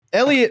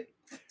Elliot,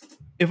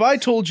 if I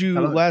told you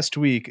Hello. last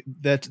week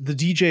that the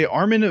DJ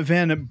Armin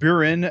van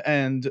Buren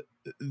and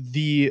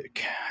the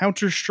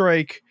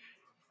Counter-Strike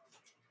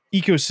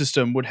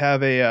ecosystem would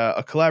have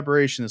a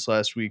collaboration this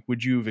last week,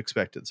 would you have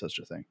expected such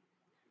a thing?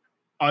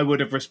 I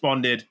would have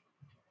responded,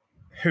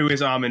 who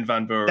is Armin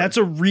van Buren? That's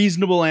a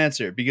reasonable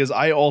answer because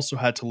I also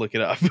had to look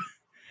it up.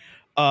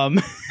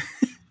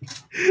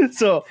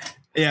 So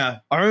yeah,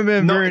 Armin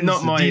van Buren not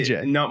is the my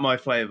DJ. not my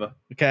flavor.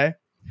 Okay.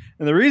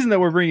 And the reason that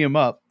we're bringing him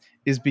up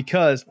is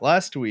because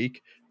last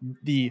week,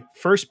 the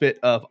first bit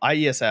of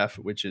IESF,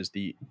 which is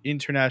the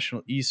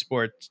International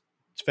Esports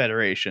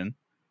Federation,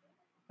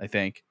 I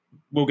think.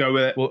 We'll go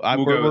with it.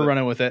 We're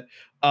running with it.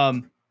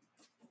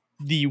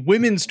 The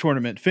women's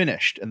tournament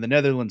finished and the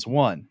Netherlands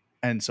won.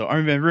 And so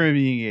Armin van Buren,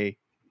 being a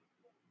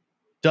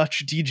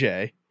Dutch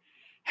DJ,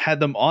 had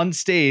them on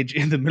stage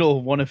in the middle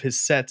of one of his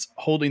sets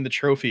holding the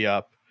trophy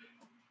up,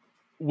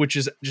 which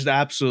is just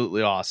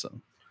absolutely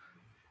awesome.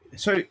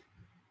 So,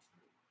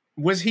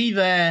 was he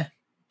there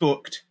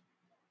booked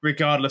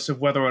regardless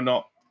of whether or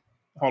not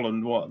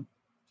Holland won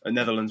or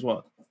Netherlands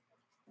won?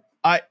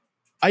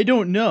 I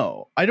don't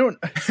know. I don't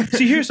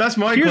see. Here's that's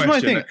my here's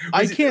question. My thing.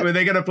 I can't. Were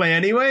they going to play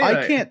anyway?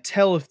 I can't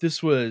tell if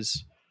this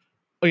was.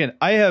 Again,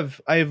 I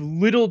have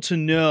little to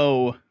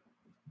no,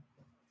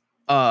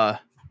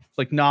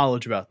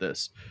 knowledge about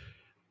this.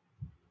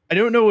 I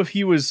don't know if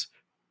he was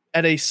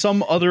at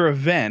some other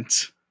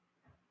event,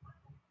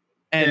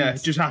 and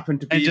it just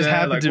happened to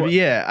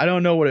be. I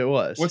don't know what it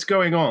was. What's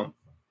going on?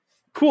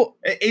 Cool.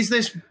 Is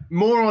this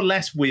more or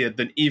less weird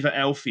than Eva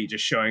Elfie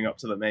just showing up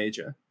to the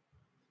major?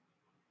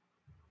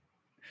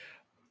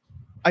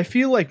 I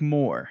feel like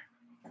more.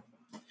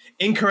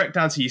 Incorrect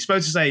answer. You're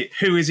supposed to say,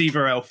 who is Eva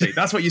Elfie?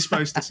 That's what you're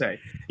supposed to say.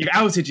 You've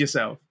outed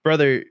yourself.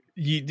 Brother,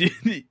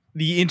 the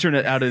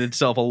internet outed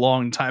itself a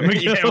long time ago.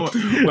 Yeah,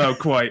 well,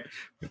 quite.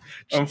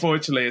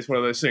 Unfortunately, it's one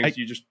of those things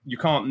you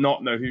can't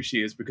not know who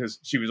she is because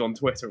she was on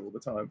Twitter all the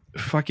time.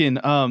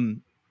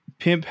 Fucking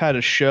Pimp had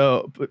a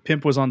show.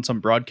 Pimp was on some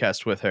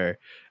broadcast with her,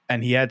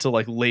 and he had to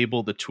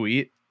label the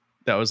tweet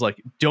that was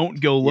like, "Don't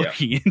go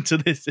looking into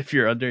this if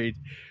you're underage."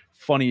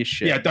 Funny as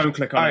shit. Yeah, don't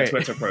click on her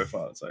Twitter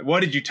profile. It's like, why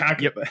did you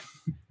tag it then?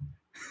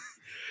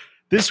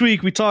 This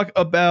week we talk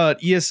about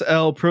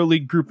ESL Pro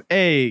League Group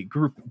A,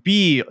 Group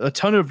B, a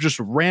ton of just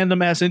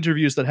random ass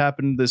interviews that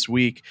happened this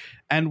week,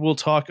 and we'll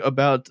talk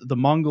about the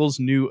Mongols'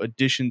 new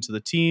addition to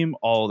the team,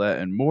 all that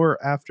and more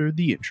after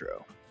the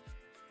intro,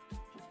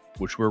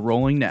 which we're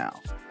rolling now.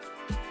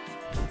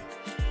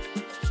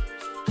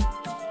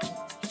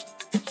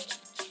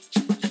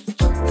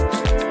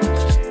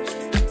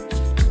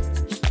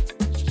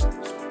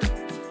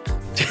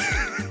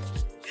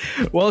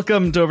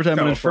 Welcome to Overtime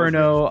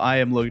Inferno. I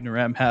am Logan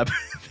Ramhab.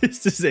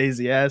 This is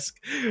AZS.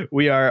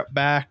 We are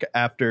back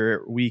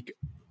after week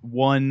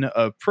 1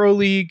 of Pro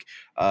League.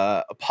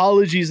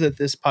 Apologies that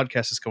this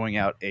podcast is going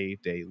out a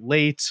day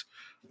late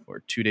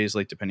or 2 days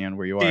late, depending on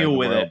where you are in the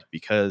world,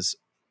 because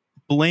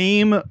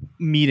blame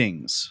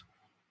meetings.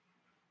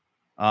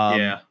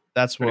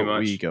 That's what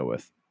we go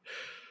with.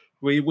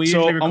 We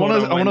usually record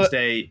on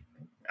Wednesday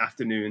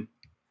afternoon,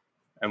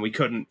 and we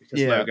couldn't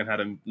because Logan had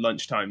a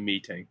lunchtime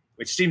meeting,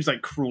 which seems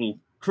like cruel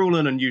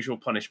and unusual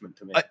punishment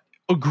to me.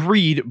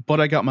 Agreed, but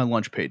I got my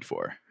lunch paid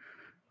for.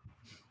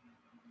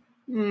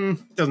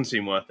 Doesn't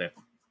seem worth it.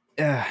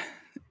 Yeah,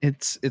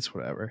 it's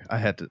whatever. I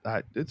had to.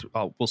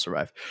 We'll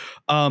survive.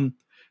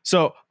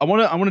 So I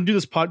want to do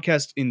this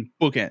podcast in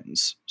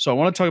bookends. So I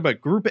want to talk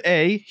about Group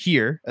A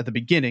here at the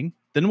beginning.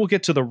 Then we'll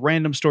get to the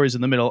random stories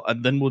in the middle,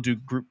 and then we'll do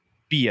Group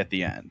B at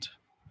the end.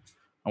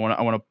 I want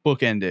to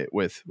bookend it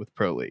with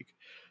Pro League.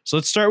 So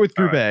let's start with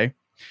Group A,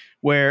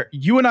 where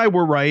you and I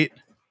were right,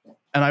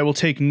 and I will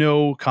take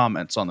no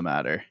comments on the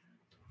matter.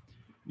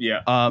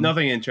 Yeah,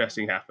 nothing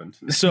interesting happened.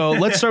 So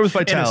let's start with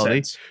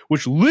Vitality,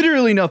 which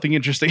literally nothing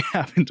interesting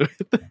happened with.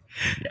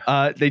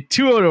 They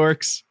 2-0'd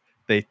Orcs,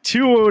 they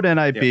 2-0'd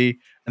NIP,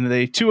 and then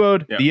they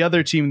 2-0'd the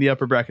other team in the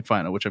upper bracket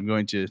final, which I'm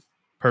going to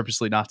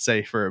purposely not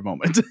say for a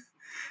moment.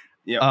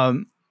 NIP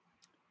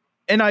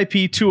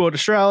 2-0'd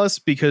Astralis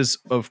because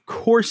of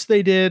course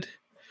they did.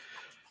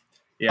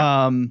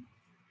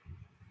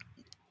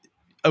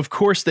 Of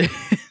course they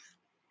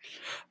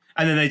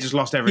and then they just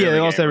lost every other they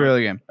game. Lost every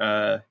other game.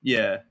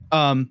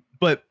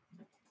 But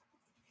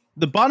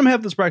the bottom half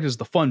of this bracket is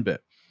the fun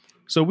bit.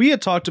 So we had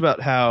talked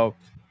about how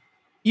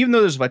even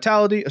though there's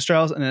Vitality,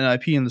 Astralis, and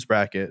NIP in this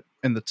bracket,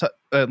 and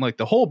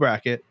the whole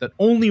bracket, that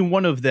only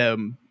one of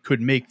them could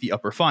make the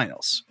upper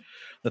finals.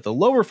 That the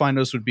lower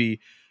finals would be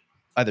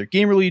either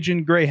Gamer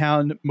Legion,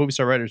 Greyhound,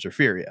 Movistar Riders, or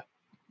Furia.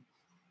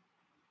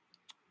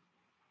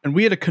 And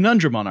we had a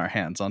conundrum on our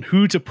hands on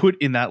who to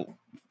put in that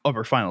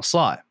upper final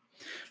slot.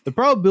 The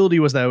probability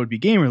was that it would be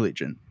Gamer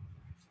Legion.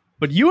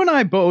 But you and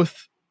I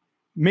both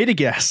made a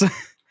guess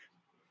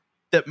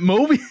that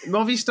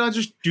Movistar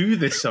just do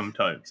this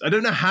sometimes. I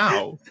don't know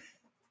how.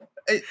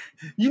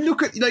 You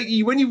look at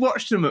when you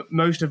watch them at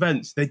most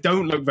events, they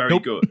don't look very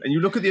good. And you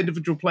look at the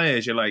individual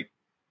players, you're like,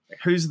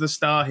 who's the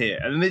star here?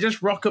 And then they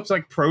just rock up to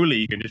like Pro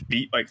League and just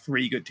beat like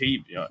 3 good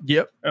teams. You know?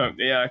 Yep. Oh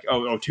yeah.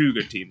 Oh, 2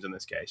 good teams in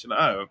this case.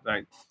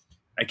 Like,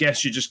 I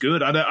guess you're just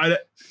good. I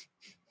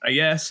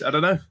guess. I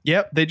don't know.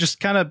 Yep. They just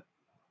kind of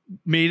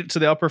made it to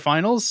the upper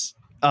finals.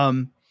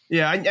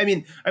 Yeah. I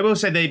mean, I will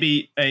say they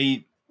beat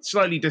a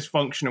slightly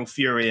dysfunctional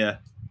Furia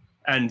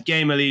and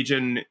Gamer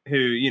Legion,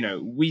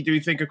 who, we do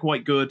think are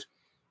quite good,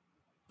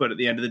 but at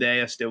the end of the day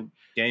are still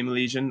Gamer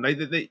Legion. Like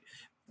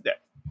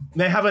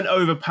they haven't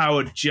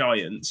overpowered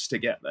giants to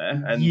get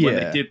there, and when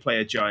they did play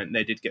a giant,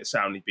 they did get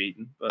soundly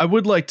beaten. But, I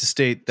would like to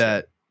state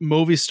that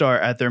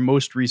Movistar at their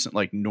most recent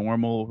like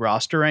normal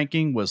roster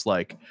ranking was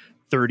like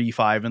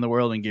 35 in the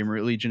world, and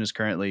Gamer Legion is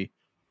currently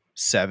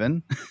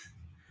 7.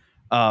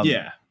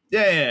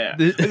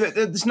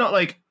 It's not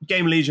like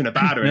Gamer Legion are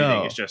bad or anything.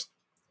 No. It's just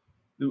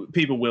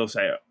people will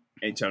say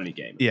it's only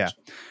Gamer Legion.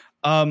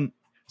 So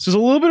it's a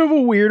little bit of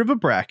a weird of a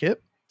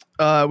bracket.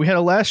 We had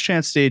a last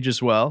chance stage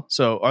as well.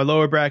 So our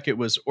lower bracket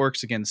was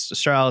Orcs against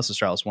Astralis.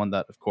 Astralis won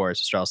that, of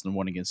course. Astralis then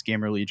won against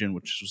Gamer Legion,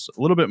 which was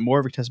a little bit more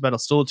of a test battle.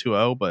 Still a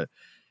 2-0, but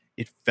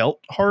it felt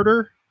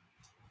harder.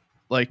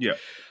 It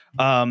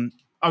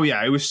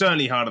was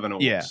certainly harder than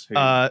Orcs.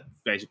 Yeah. Who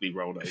basically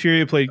rolled over.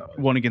 Furia played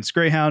one against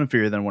Greyhound.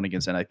 Furia then won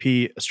against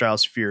NIP.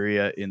 Astralis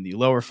Furia in the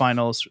lower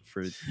finals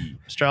for the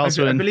Astralis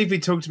win. I believe we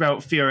talked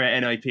about Furia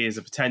NIP as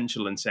a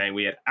potential and saying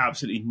we had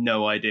absolutely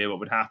no idea what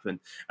would happen.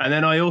 And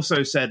then I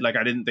also said,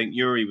 I didn't think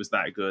Yuri was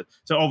that good.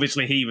 So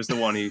obviously he was the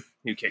one who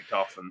kicked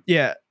off and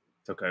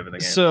took over the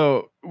game.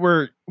 So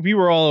we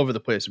were all over the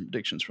place in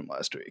predictions from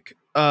last week.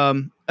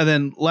 And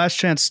then last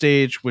chance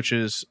stage, which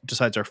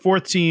decides our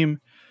 4th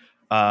team,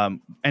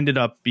 ended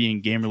up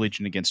being Gamer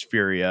Legion against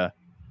Furia,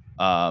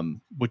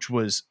 which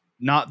was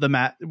the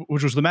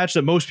match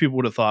that most people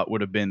would have thought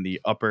would have been the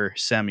upper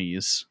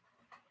semis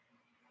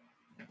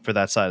for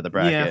that side of the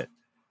bracket. Yeah,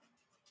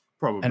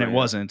 probably. And it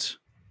wasn't.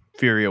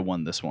 Furia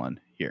won this one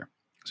here.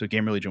 So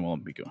Gamer Legion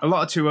won't be going. A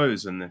lot of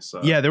 2-0s in this.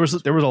 There was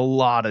a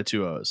lot of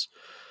 2-0s.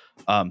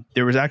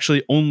 There was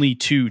actually only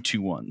 2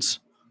 2-1s,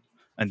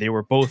 and they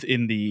were both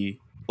in the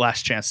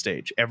last chance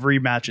stage. Every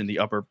match in the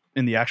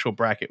actual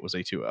bracket was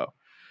a 2-0.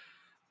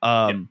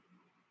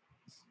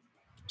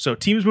 So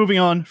teams moving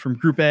on from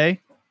Group A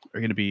are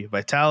going to be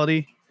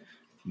Vitality,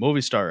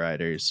 Movistar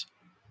Riders,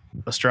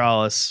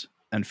 Astralis,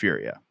 and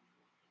Furia.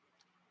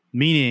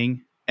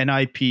 Meaning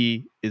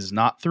NIP is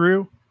not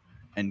through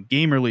and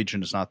Gamer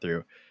Legion is not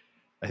through.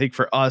 I think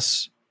for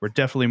us, we're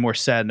definitely more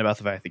saddened about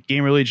the fact that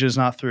Gamer Legion is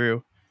not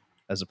through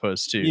as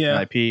opposed to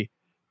NIP.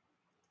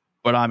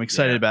 But I'm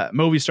excited about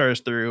Movistar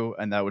is through,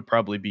 and that would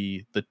probably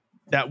be been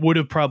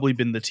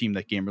the team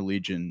that Gamer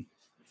Legion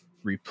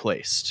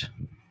replaced.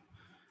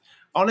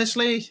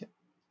 Honestly,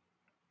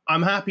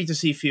 I'm happy to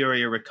see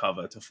Furia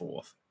recover to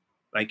 4th.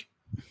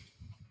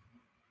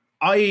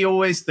 I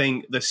always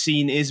think the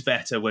scene is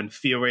better when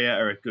Furia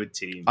are a good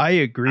team. I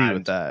agree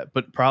with that,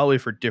 but probably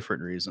for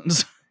different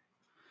reasons.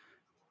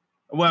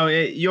 Well,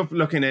 you're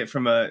looking at it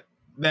from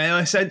they're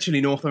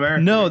essentially North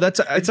America. No, it's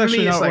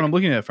actually not what I'm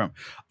looking at it from.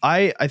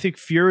 I think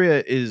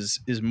Furia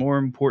is more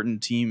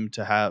important team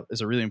to have,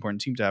 is a really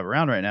important team to have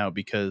around right now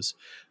because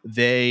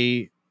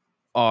they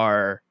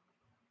are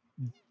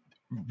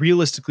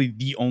realistically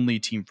the only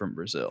team from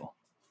Brazil.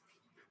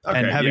 Okay,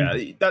 and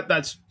having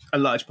that's a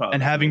large part.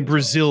 And having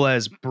Brazil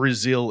as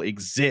Brazil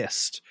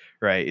exist,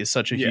 right, is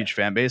such a huge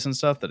fan base and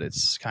stuff that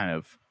it's kind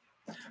of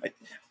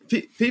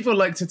people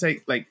like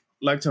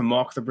to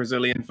mock the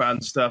Brazilian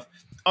fan stuff.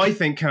 I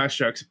think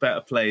Counter-Strike's a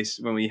better place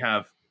when we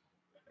have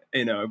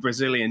a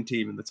Brazilian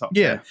team in the top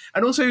 10.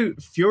 And also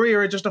Furia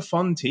are just a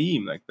fun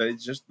team. They're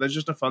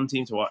just a fun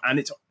team to watch, and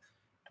it's,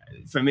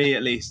 for me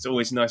at least,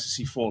 always nice to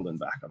see Fallen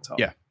back on top.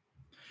 Yeah.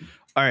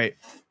 All right,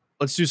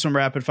 let's do some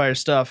rapid fire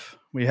stuff.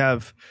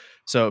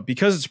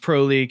 Because it's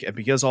Pro League and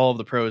because all of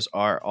the pros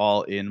are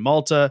all in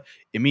Malta,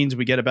 it means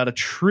we get about 1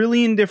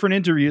 trillion different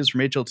interviews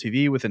from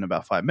HLTV within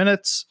about 5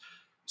 minutes.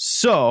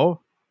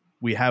 So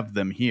we have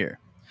them here.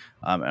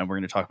 And we're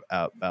going to talk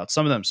about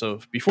some of them. So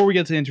before we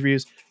get to the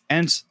interviews,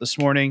 Ents this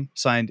morning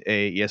signed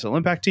a ESL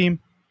Impact team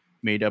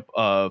made up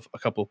of a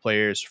couple of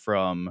players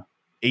from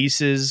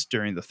Aces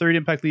during the 3rd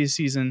Impact League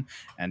season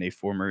and a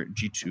former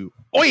G2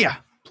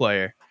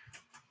 player.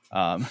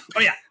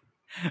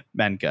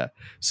 Menka.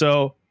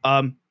 So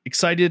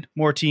excited.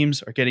 More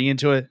teams are getting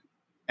into it.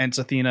 Ents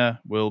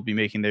Athena will be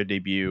making their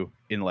debut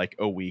in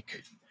a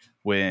week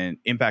when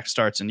Impact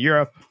starts in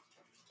Europe.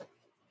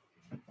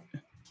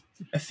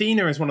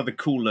 Athena is one of the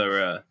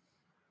cooler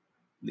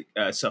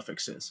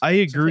suffixes. I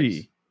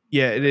agree.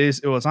 Yeah, it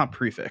is. Well, it's not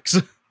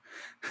prefix.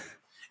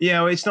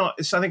 Yeah, it's not.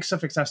 I think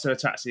suffix has to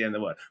attach to the end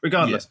of the word.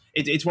 Regardless,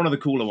 it's one of the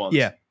cooler ones.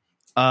 Yeah.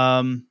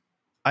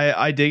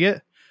 I dig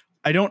it.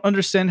 I don't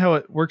understand how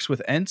it works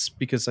with Ents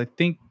because I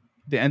think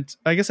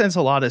I guess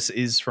Enceladus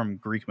is from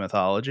Greek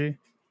mythology.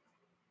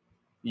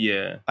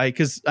 Yeah.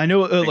 Because I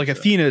know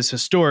Athena is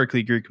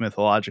historically Greek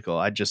mythological.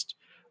 I just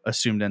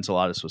assumed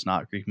Enceladus was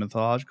not Greek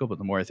mythological, but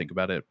the more I think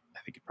about it, I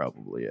think it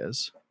probably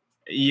is.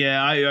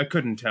 Yeah, I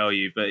couldn't tell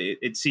you, but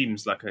it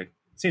seems like a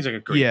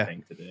Greek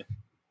thing to do.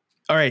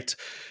 All right.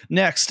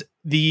 Next,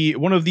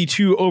 one of the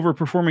two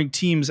overperforming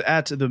teams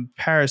at the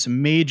Paris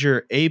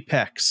Major,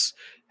 Apex,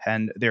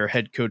 and their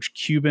head coach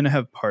Cuban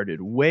have parted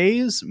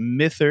ways.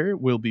 Mither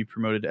will be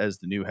promoted as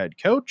the new head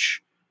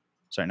coach.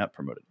 Sorry, not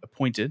promoted,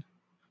 appointed.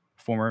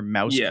 Former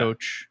Mouse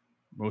coach.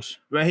 Well,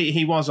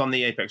 he was on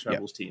the Apex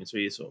Rebels team, so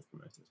he is sort of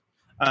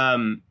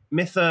promoted.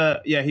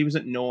 Mither, he was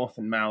at North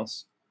and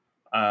Mouse.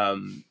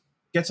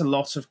 Gets a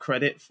lot of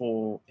credit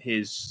for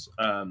his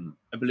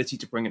ability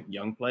to bring up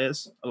young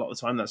players. A lot of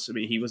the time,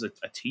 he was a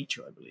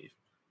teacher, I believe,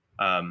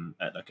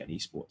 at like an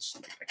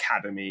esports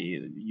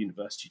academy,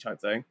 university type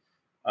thing.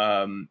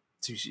 And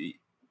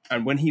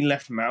when he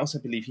left Mouse, I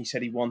believe he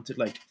said he wanted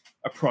like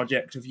a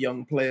project of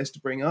young players to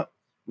bring up,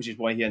 which is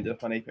why he ended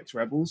up on Apex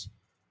Rebels.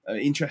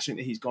 Interesting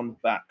that he's gone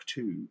back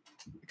to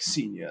like,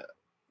 senior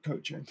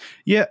coaching.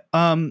 Yeah,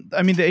 I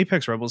mean the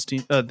Apex Rebels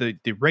team,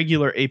 the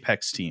regular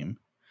Apex team,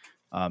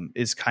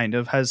 is kind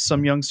of has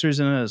some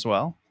youngsters in it as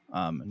well.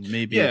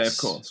 Maybe of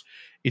course,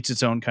 it's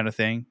its own kind of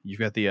thing. You've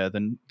got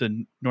the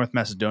North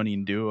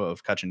Macedonian duo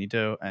of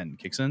Kachanito and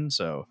Kixon,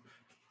 so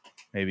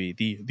maybe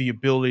the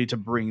ability to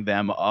bring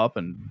them up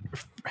and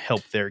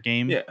help their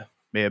game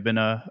may have been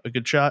a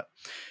good shot.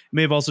 It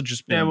may have also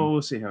just been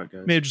we'll see how it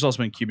goes. May have just also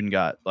been Cuban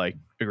got like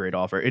a great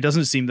offer. It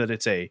doesn't seem that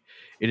it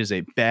is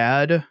a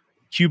bad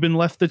Cuban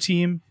left the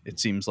team. It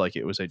seems like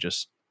it was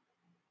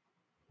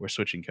we're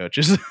switching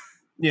coaches.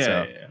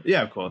 Yeah,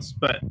 of course.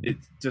 But it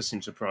does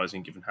seem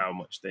surprising given how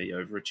much they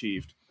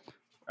overachieved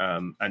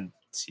and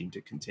seem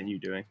to continue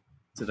doing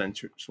to then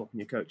swapping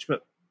your coach.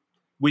 But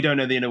we don't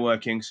know the inner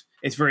workings.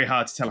 It's very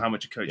hard to tell how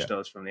much a coach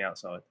does from the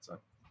outside. So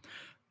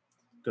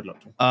good luck.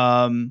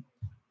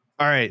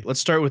 All right, let's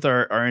start with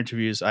our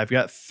interviews. I've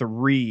got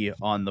 3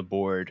 on the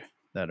board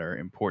that are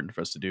important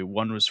for us to do.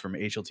 One was from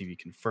HLTV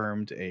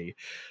Confirmed, a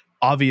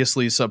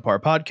obviously subpar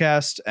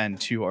podcast,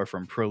 and 2 are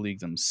from Pro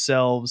League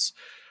themselves.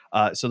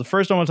 So the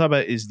first one I want to talk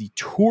about is the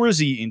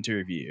Torzy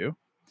interview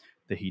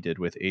that he did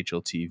with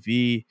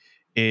HLTV,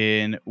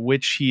 in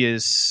which he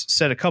has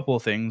said a couple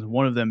of things,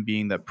 one of them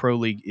being that Pro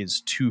League is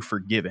too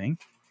forgiving,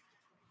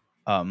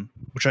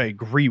 which I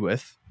agree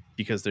with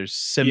because there's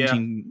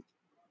 17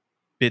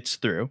 bits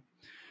through.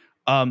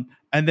 And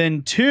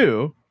then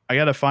 2, I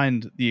got to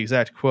find the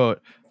exact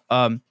quote,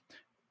 but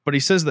he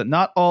says that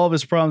not all of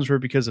his problems were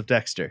because of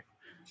Dexter.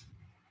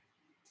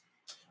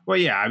 Well,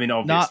 yeah, I mean,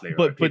 obviously,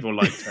 but people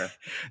like to.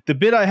 The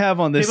bit I have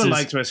on this people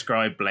like to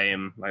ascribe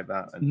blame like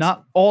that.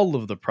 Not all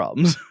of the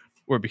problems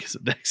were because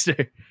of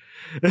Dexter.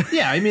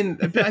 Yeah, I mean,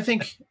 but I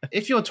think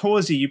if you're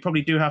Torzy, you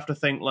probably do have to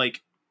think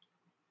like,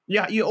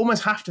 you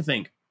almost have to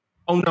think,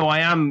 oh no, I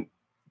am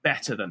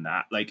better than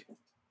that. Like,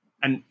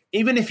 and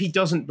even if he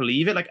doesn't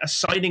believe it, like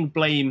assigning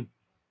blame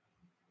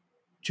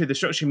to the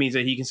structure means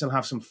that he can still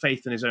have some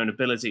faith in his own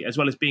ability, as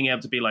well as being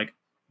able to be like,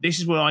 this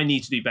is what I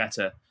need to do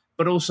better.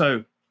 But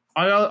also,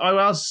 I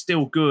was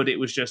still good. It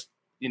was just,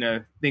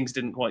 things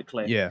didn't quite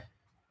click. Yeah.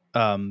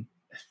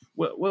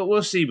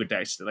 We'll see with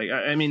Dexter. Like,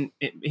 I mean,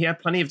 he had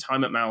plenty of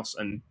time at Mouse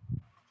and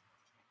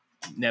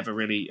never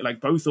really,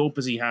 like, both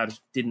AWPers he had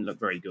didn't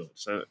look very good.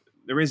 So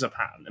there is a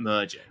pattern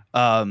emerging.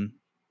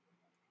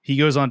 He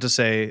goes on to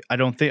say, I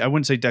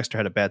wouldn't say Dexter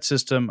had a bad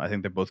system. I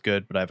think they're both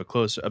good, but I have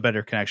a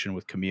better connection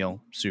with Camille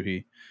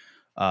Suhi.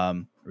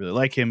 I really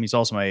like him. He's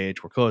also my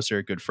age. We're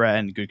closer, good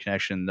friend, good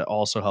connection that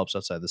also helps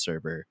outside the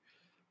server.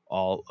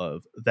 All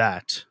of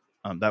that.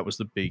 That was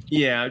the big.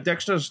 Yeah,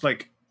 Dexter's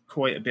like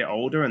quite a bit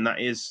older, and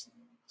that is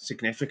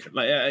significant.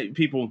 Like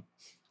people,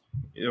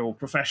 all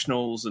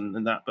professionals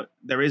and that, but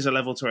there is a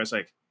level to where it's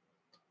like,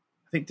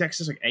 I think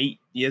Dexter's like 8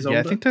 years older.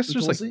 Yeah, I think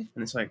Dexter's like,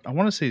 and it's like, I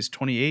want to say he's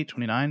 28,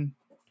 29.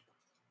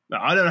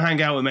 I don't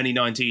hang out with many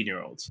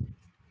 19-year-olds.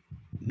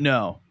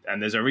 No.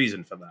 And there's a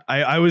reason for that.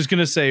 I was going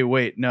to say,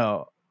 wait,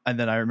 no. And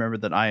then I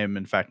remembered that I am,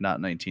 in fact,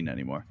 not 19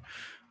 anymore.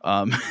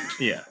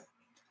 Yeah.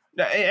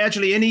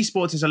 Actually, in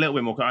esports, it's a little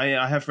bit more.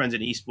 I have friends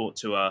in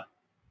esports who are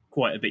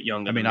quite a bit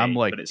younger. I mean, than I'm me,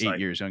 like but 8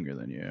 years younger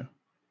than you.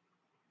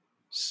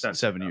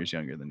 7 years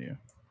younger than you.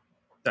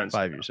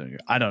 5 years younger.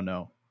 I don't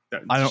know.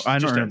 I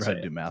don't remember how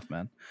to do math,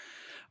 man.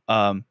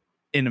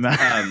 In the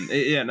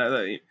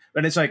math,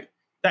 but it's like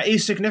that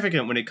is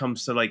significant when it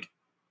comes to like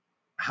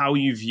how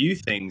you view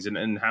things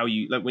and how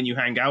you like when you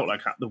hang out,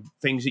 like the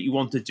things that you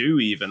want to do,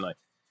 even like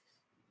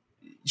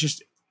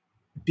just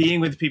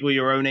being with people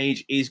your own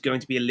age is going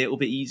to be a little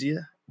bit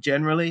easier.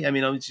 Generally, I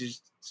mean,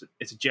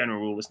 it's a general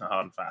rule. It's not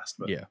hard and fast,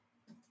 but yeah,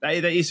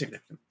 that is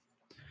significant.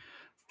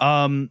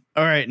 All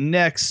right.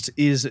 Next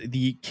is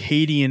the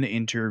Cadian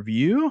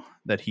interview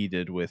that he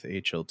did with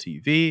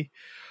HLTV.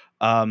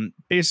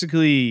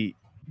 Basically,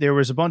 there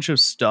was a bunch of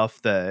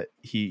stuff that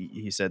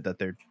he said that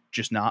they're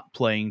just not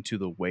playing to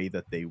the way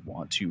that they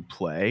want to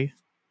play.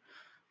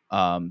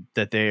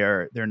 That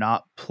they're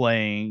not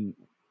playing.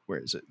 Where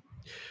is it?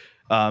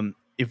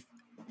 If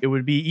it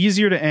would be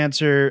easier to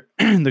answer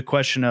the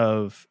question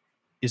of,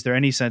 is there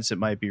any sense it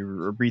might be a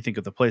rethink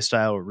of the play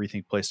style or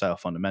rethink play style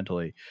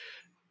fundamentally?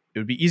 It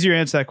would be easier to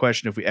answer that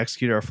question if we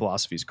execute our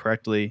philosophies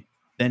correctly.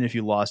 Then if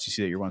you lost, you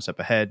see that you're one step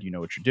ahead. You know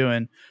what you're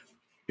doing.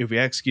 If we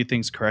execute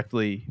things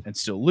correctly and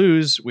still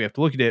lose, we have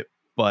to look at it.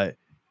 but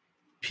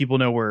people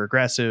know we're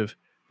aggressive,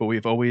 but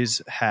we've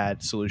always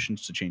had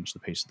solutions to change the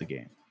pace of the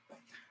game.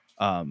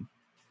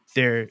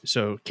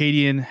 So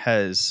Cadian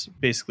has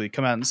basically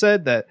come out and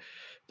said that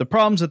the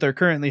problems that they're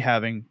currently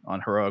having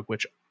on Heroic,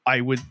 which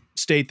I would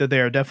state that they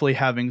are definitely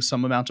having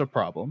some amount of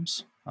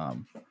problems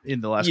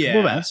in the last couple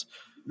of events.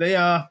 They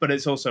are, but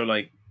it's also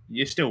like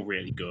you're still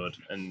really good,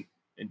 and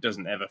it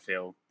doesn't ever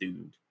feel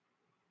doomed.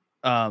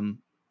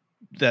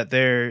 That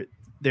their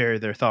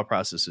thought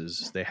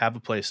processes, they have a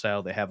play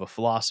style, they have a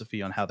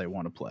philosophy on how they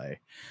want to play,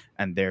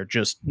 and they're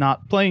just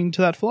not playing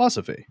to that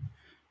philosophy.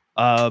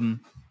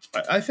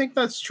 I think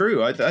that's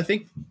true. I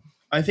think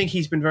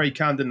he's been very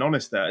candid and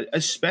honest there,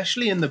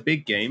 especially in the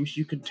big games.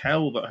 You can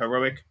tell that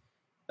Heroic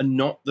are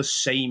not the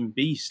same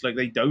beast. Like,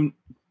 they don't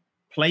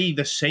play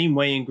the same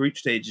way in group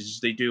stages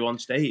as they do on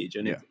stage,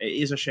 and it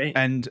is a shame.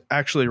 And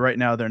actually, right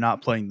now, they're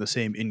not playing the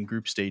same in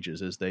group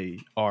stages as they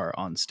are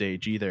on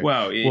stage either.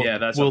 Well,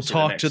 that's we'll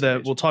talk to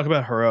that. We'll talk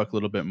about Heroic a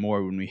little bit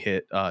more when we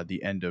hit the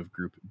end of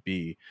Group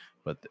B.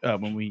 But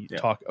when we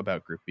talk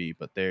about Group B,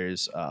 but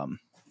there's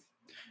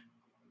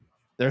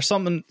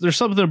something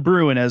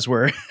brewing as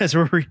we're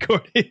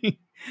recording.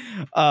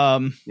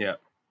 So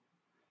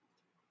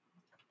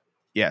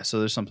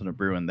there's something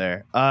brewing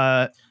there.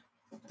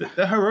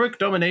 The Heroic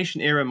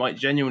domination era might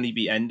genuinely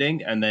be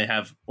ending, and they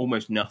have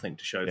almost nothing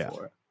to show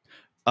for it.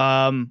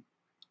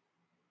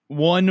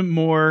 One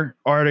more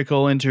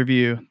article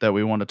interview that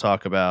we want to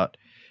talk about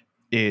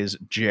is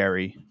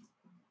Jerry,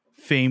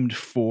 famed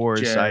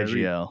For's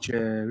IGL.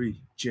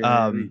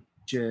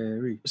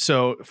 Jerry.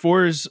 So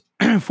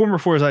former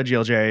For's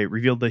IGL Jerry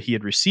revealed that he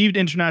had received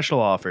international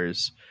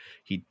offers.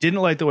 He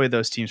didn't like the way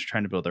those teams were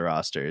trying to build their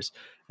rosters,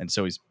 and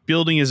so he's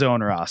building his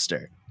own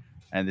roster.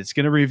 And it's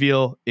going to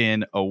reveal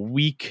in a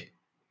week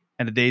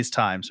and a day's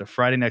time, so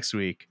Friday next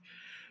week.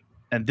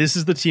 And this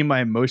is the team I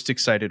am most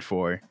excited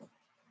for.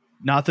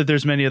 Not that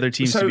there's many other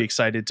teams to be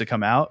excited to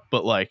come out,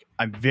 but like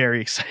I'm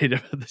very excited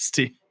about this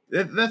team.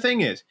 The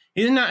thing is,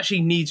 he didn't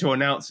actually need to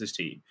announce his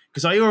team,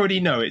 because I already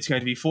know it's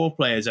going to be 4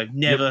 players I've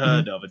never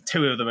heard of, and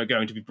 2 of them are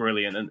going to be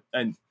brilliant,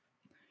 and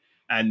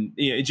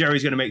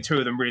Jerry's going to make 2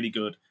 of them really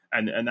good,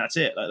 and that's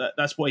it.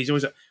 That's what he's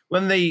always.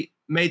 When they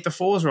made the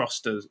For's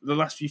rosters, the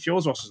last few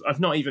For's rosters, I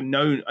didn't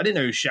know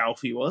who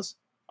Shalfie was.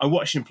 I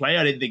watched him play.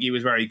 I didn't think he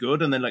was very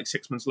good, and then like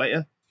 6 months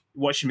later,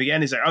 watch him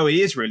again. He's like, oh,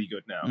 he is really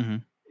good now. Mm-hmm.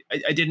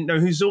 I didn't know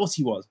who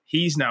Zorti was.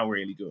 He's now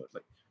really good.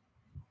 Like,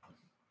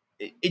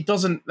 it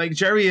doesn't, like,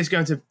 Jerry is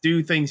going to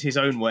do things his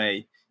own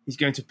way. He's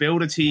going to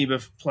build a team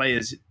of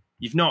players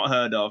you've not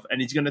heard of, and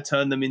he's going to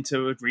turn them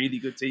into a really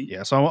good team.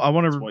 Yeah, so I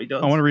want to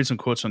read some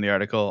quotes from the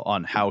article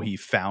on how he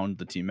found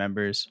the team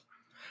members,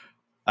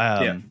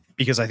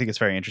 because I think it's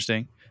very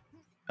interesting.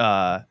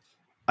 I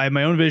have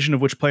my own vision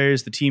of which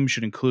players the team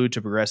should include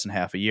to progress in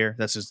half a year.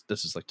 This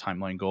is like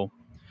timeline goal.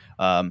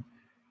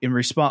 In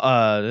response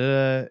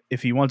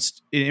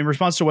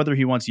to whether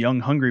he wants young,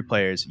 hungry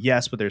players,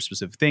 yes, but there's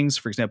specific things.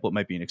 For example, it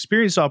might be an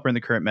experienced opera in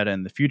the current meta.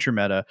 In the future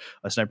meta,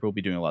 a sniper will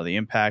be doing a lot of the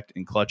impact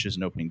and clutches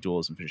and opening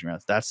duels and finishing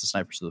rounds. That's the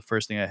sniper. So the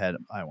first thing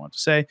I want to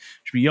say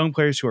should be young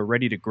players who are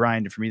ready to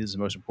grind. And for me, this is the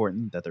most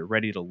important, that they're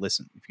ready to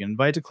listen. If you get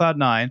invited to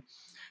Cloud9,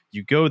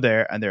 you go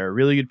there, and there are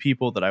really good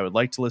people that I would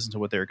like to listen to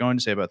what they're going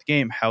to say about the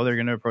game, how they're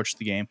going to approach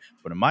the game.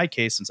 But in my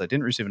case, since I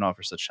didn't receive an offer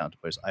for such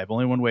talented players, I have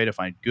only one way to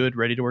find good,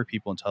 ready-to-work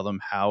people and tell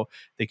them how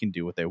they can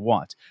do what they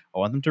want. I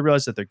want them to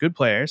realize that they're good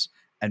players,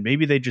 and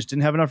maybe they just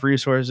didn't have enough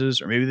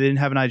resources, or maybe they didn't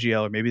have an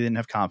IGL, or maybe they didn't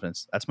have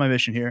confidence. That's my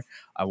mission here.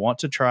 I want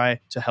to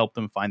try to help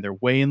them find their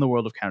way in the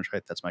world of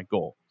Counter-Strike. That's my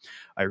goal.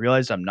 I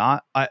realized I'm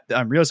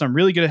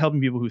really good at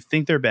helping people who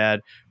think they're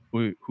bad,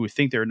 who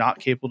think they're not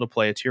capable to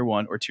play a tier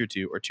 1 or tier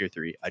 2 or tier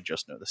 3. I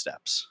just know the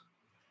steps.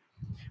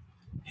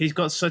 He's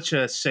got such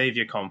a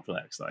savior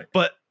complex,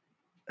 but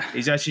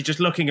he's actually just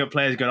looking at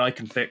players going, I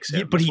can fix it.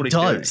 Yeah, but he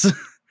does.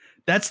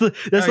 That's the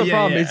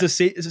problem. Yeah. It's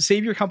a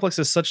savior complex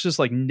has such this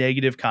like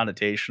negative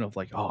connotation of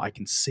like, oh, I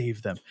can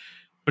save them.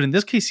 But in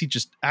this case, he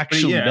just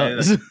actually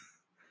does.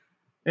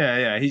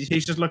 Yeah.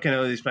 He's just looking at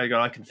all these players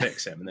going, I can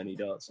fix him, and then he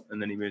does,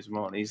 and then he moves them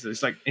on.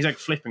 He's like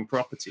flipping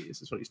properties.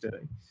 That's what he's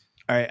doing.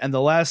 All right, and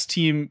the last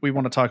team we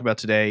want to talk about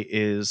today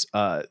is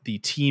the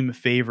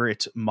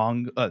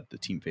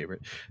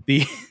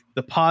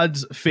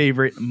pod's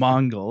favorite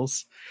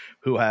Mongols,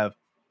 who have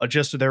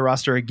adjusted their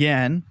roster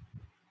again.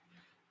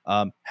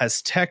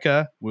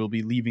 Azteca will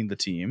be leaving the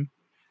team,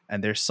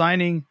 and they're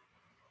signing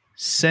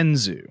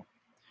Senzu,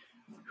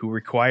 who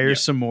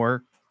requires some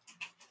more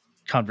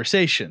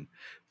conversation.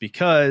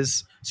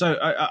 Because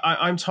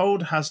I'm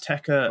told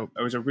Azteca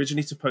was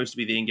originally supposed to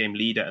be the in-game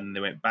leader, and they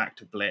went back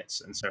to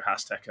Blitz, and so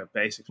Azteca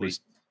basically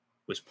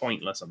was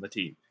pointless on the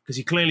team because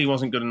he clearly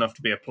wasn't good enough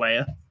to be a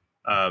player.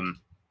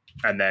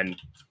 And then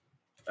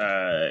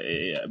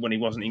when he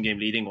wasn't in-game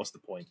leading, what's the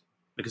point?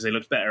 Because they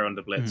looked better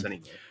under Blitz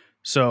anyway.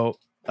 So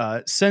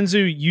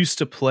Senzu used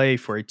to play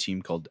for a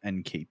team called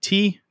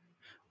NKT,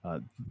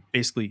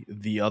 basically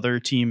the other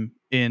team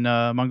in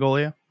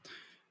Mongolia.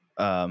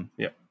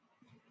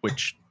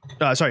 Which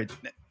Sorry,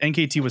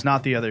 NKT was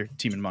not the other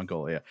team in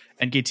Mongolia.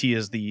 NKT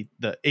is the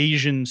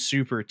Asian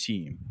super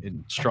team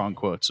in strong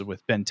quotes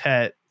with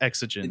Bentet,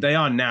 Exogen. They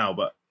are now,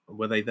 but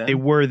were they then? They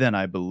were then,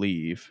 I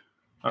believe.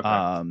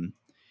 Okay.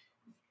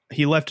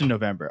 He left in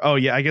November. Oh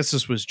yeah, I guess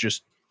this was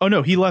just. Oh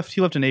no, he left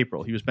in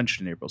April. He was benched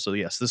in April. So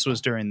yes, this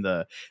was during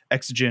the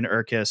Exogen,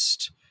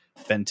 Urkist,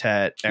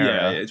 Bentet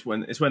era. Yeah, it's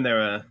when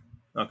they're.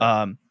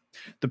 Okay.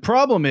 The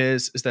problem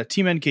is that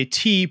Team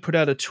NKT put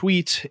out a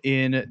tweet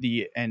in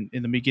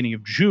the beginning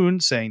of June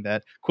saying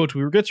that, quote,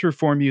 "We regret to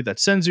inform you that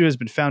Senzu has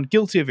been found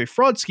guilty of a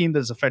fraud scheme that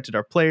has affected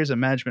our players and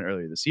management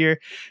earlier this year.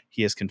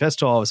 He has confessed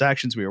to all of his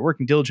actions. We are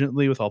working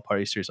diligently with all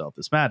parties to resolve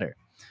this matter."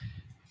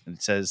 And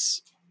it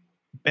says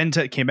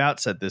Bentet came out,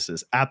 said this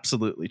is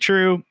absolutely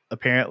true.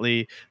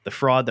 Apparently, the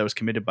fraud that was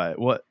committed by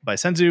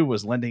Senzu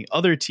was lending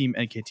other Team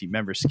NKT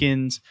member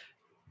skins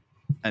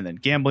and then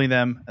gambling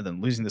them and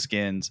then losing the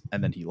skins.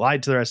 And then he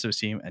lied to the rest of his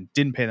team and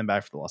didn't pay them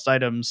back for the lost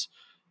items.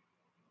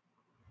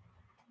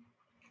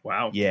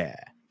 Wow. Yeah.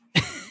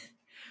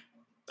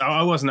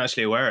 I wasn't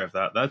actually aware of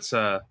that. That's,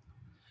 I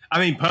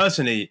mean,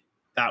 personally,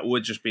 that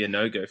would just be a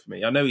no-go for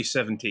me. I know he's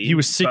 17. He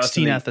was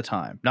 16 at the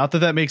time. Not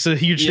that makes a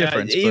huge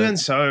difference. Even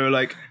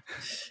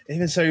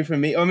so for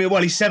me, I mean,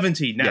 well, he's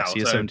 17 now. Yes, he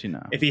is 17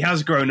 now. If he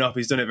has grown up,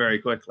 he's done it very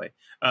quickly.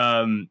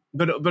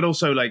 But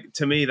also, like,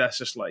 to me, that's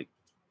just like,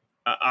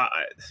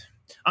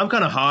 I'm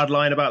kind of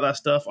hardline about that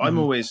stuff. I'm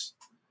always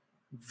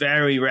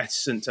very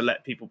reticent to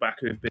let people back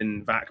who have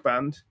been VAC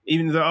banned.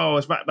 Even though, I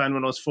was VAC banned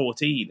when I was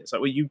 14. It's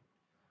like,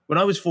 when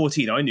I was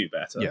 14, I knew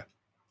better. Yeah.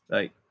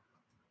 Like,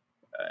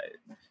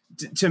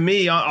 to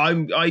me,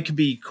 I could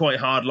be quite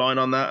hardline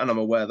on that, and I'm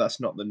aware that's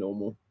not the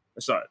normal.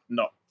 It's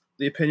not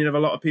the opinion of a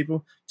lot of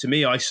people. To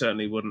me, I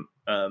certainly wouldn't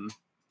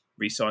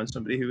re-sign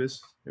somebody who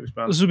was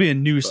banned. This would be a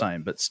new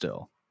sign, but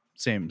still.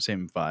 Same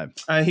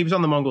vibe. He was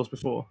on the Mongols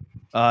before.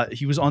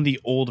 He was on the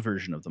old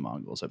version of the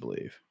Mongols, I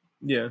believe.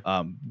 Yeah.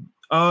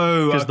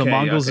 Because the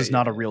Mongols is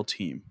not a real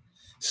team.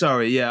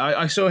 Sorry, yeah,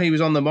 I saw he was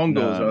on the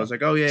Mongols. No. I was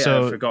like, oh yeah,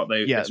 so, I forgot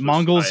they. Yeah,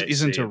 Mongols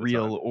isn't a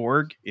real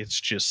org. It's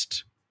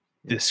just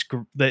this.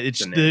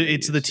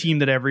 It's the team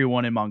that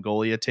everyone in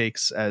Mongolia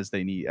takes as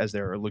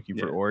they're looking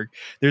for org.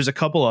 There's a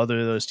couple other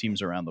of those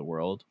teams around the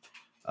world.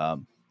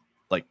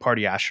 Like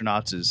Party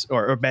Astronauts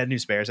or Bad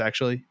News Bears,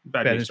 actually.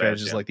 Bad News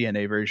Bears is like the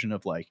NA version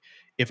of like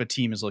if a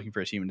team is looking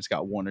for a team and it's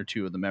got one or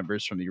two of the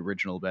members from the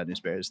original Bad News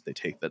Bears, they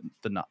take the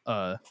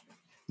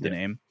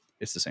name.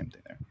 It's the same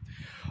thing there.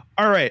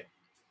 All right,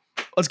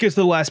 let's get to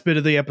the last bit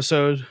of the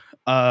episode.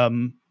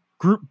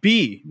 Group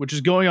B, which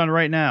is going on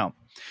right now.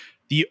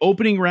 The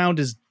opening round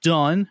is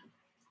done,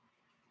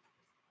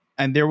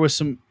 and there was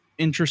some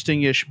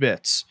interesting-ish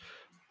bits.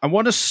 I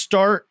want to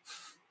start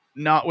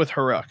not with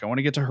Haruk. I want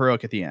to get to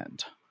Haruk at the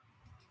end.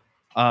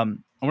 I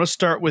want to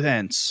start with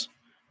Ents,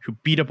 who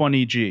beat up on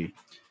EG.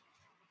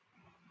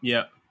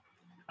 Yeah.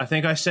 I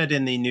think I said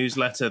in the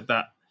newsletter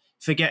that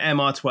forget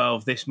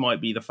MR12, this might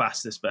be the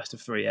fastest best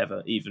of 3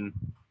 ever, even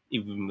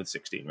with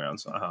 16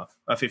 rounds and a half.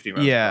 15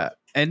 rounds. Yeah,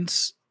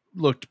 Ents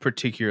looked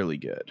particularly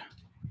good.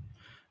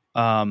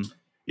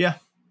 Yeah.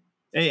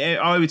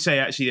 I would say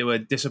actually they were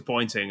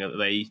disappointing that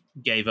they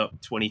gave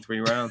up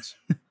 23 rounds.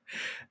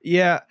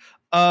 Yeah.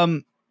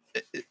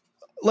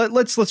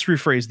 Let's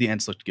rephrase the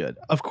Ents looked good.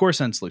 Of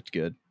course Ents looked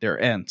good.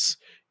 They're Ents.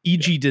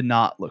 EG did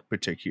not look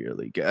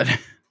particularly good.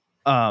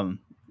 There's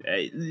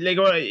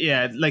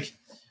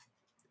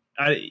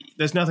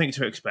nothing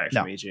to expect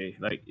from EG.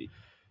 Like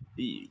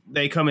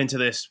they come into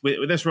this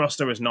with this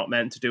roster is not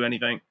meant to do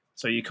anything.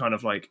 So you kind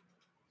of like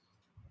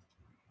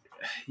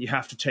you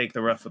have to take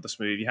the rough with the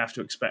smooth. You have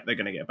to expect they're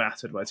going to get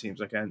battered by teams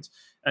like Ents.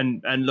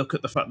 And look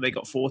at the fact they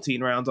got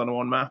 14 rounds on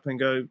one map and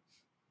go,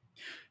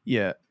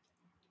 yeah.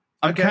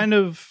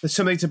 There's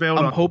something to build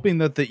on. I'm hoping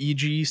that the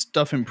EG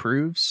stuff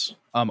improves.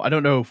 I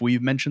don't know if we've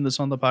mentioned this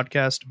on the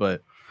podcast,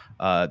 but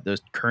the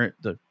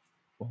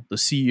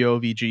CEO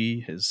of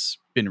EG has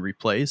been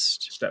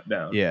replaced. Stepped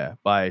down. Yeah,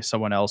 by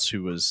someone else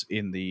who was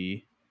in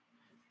the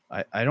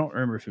I don't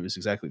remember if it was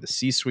exactly the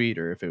C-suite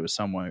or if it was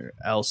somewhere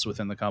else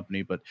within the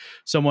company, but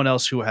someone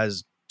else who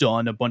has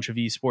done a bunch of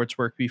esports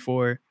work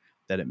before,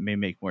 that it may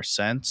make more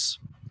sense.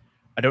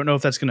 I don't know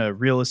if that's going to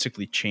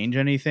realistically change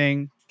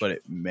anything, but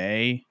it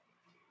may.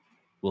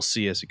 We'll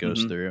see as it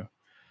goes through.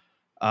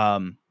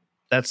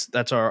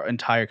 That's our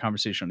entire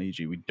conversation on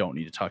EG. We don't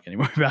need to talk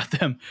anymore about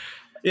them.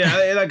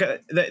 Yeah,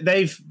 like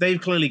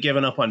they've clearly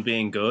given up on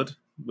being good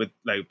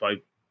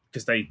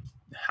because they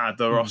had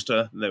the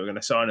roster they were going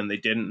to sign and they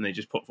didn't, and they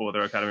just put forward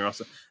their academy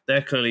roster.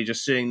 They're clearly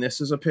just seeing this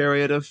as a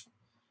period of,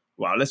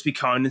 well, let's be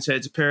kind and say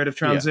it's a period of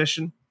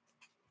transition.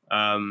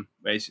 Yeah.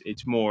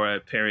 It's more a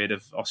period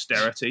of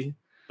austerity,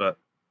 but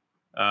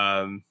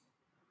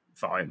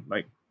fine.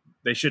 Like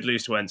they should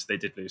lose to Ents. They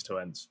did lose to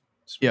Ents.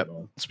 Yep.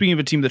 Speaking of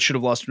a team that should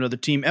have lost to another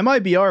team,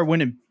 MIBR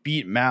went and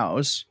beat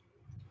Mouse.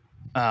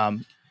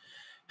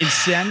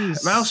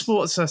 Insanity's Mouse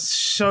Sports are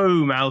so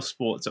Mouse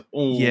Sports at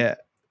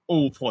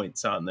all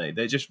points, aren't they?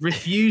 They just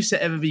refuse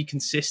to ever be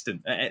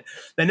consistent.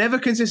 They're never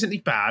consistently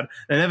bad.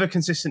 They're never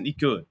consistently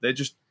good. They're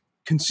just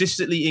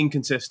consistently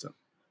inconsistent.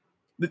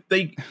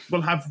 they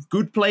will have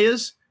good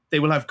players. They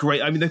will have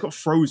great. I mean, they've got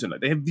Frozen.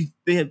 Like they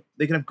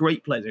can have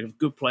great players. They can have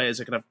good players.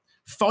 They can have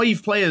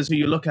 5 players who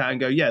you look at and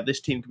go, yeah,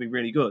 this team can be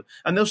really good,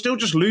 and they'll still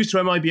just lose to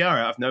MIBR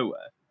out of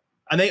nowhere,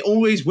 and they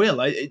always will.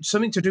 It's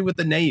something to do with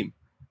the name.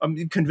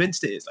 I'm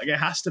convinced it is. Like, it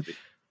has to be.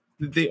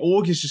 The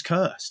org is just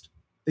cursed.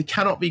 They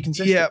cannot be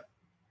consistent. Yeah.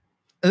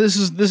 This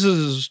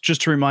is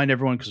just to remind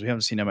everyone, because we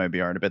haven't seen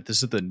MIBR in a bit.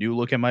 This is the new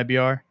look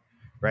MIBR,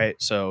 right?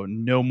 So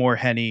no more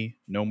Henny,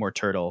 no more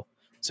Turtle.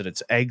 So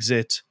it's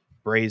Exit,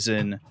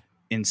 Brazen,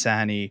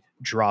 Insani,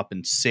 Drop,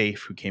 and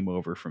Safe, who came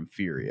over from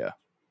Furia.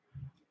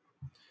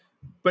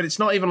 But it's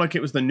not even like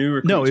it was the new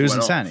recruits. No, it was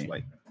Insani.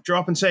 Like,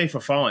 Drop and Safe are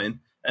fine,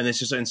 and it's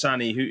just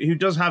Insani who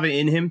does have it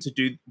in him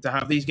to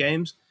have these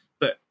games,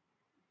 but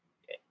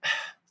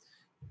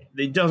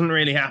it doesn't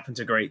really happen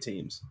to great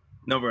teams.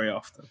 Not very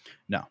often.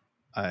 No,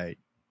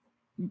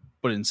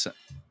 but insane.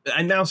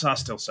 And now Sar's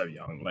still so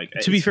young. Like,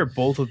 to be fair,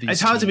 both of these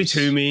it's hard to be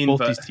too mean.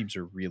 Both these teams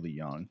are really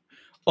young.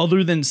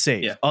 Other than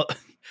Safe, yeah.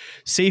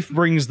 Safe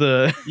brings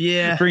the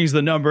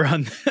number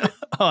on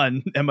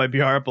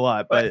MIBR up a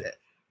lot, but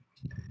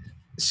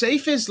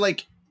Safe is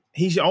like,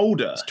 he's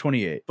older. He's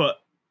 28, but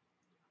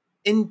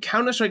in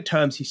Counter-Strike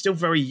terms, he's still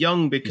very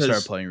young because he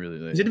started playing really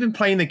late. He's only been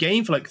playing the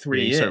game for like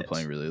 3 years. He started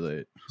playing really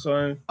late,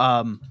 so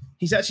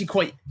he's actually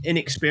quite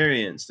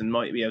inexperienced and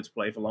might be able to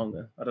play for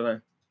longer. I don't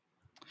know.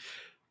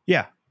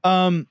 Yeah.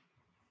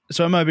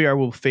 So MIBR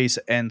will face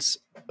ENCE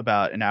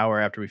about an hour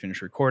after we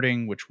finish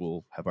recording, which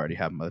will have already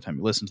happened by the time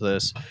you listen to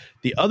this.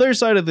 The other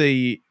side of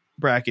the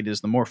bracket is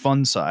the more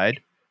fun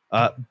side.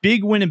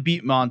 Big win and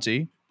beat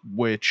Monty,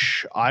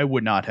 which I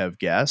would not have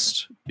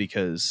guessed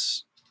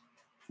because,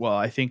 well,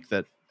 I think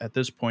that at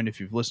this point, if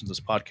you've listened to this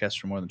podcast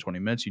for more than 20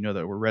 minutes, you know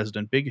that we're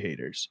resident Big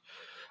haters.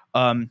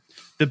 The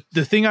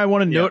thing I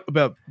want to note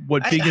about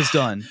what Big has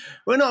done.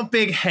 We're not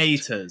big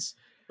haters.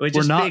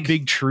 We're not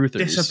big truthers.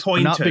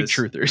 Disappointers. We're not big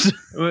truthers.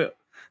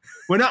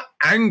 We're not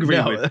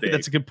angry with Big.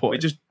 That's a good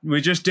point. We're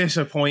just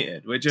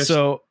disappointed. We're just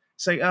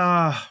saying,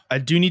 I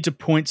do need to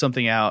point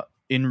something out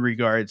in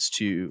regards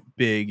to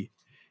Big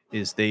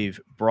is they've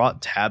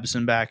brought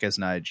Tabson back as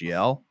an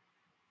IGL.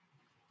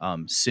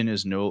 Sin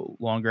is no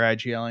longer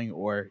IGLing,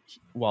 or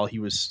while he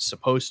was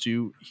supposed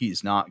to,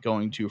 he's not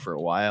going to for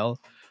a while.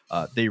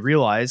 They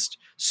realized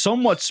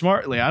somewhat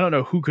smartly, I don't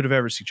know who could have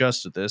ever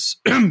suggested this.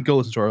 Go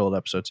listen to our old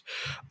episodes.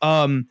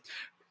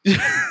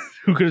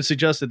 Who could have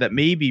suggested that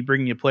maybe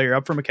bringing a player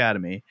up from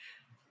Academy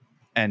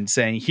and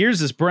saying, here's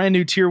this brand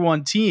new tier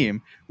 1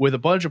 team with a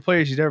bunch of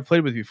players he's never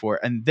played with before,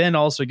 and then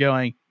also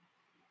going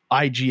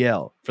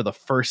IGL for the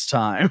first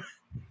time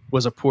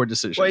was a poor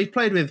decision. Well, he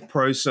played with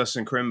Prosus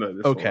and Crimbo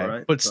before, okay,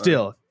 right? But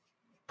still,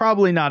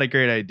 probably not a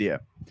great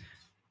idea.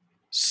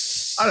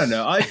 I don't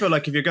know. I feel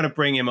like if you're going to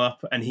bring him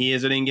up and he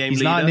is an in-game leader...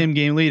 He's not an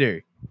in-game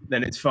leader.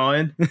 Then it's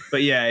fine.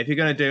 But yeah, if you're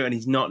going to do it and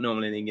he's not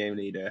normally an in-game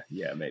leader,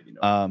 yeah, maybe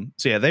not.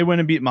 So yeah, they win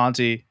and beat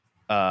Monty,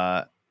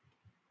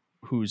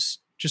 who's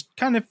just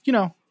kind of,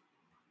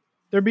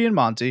 they're being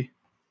Monty.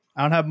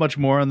 I don't have much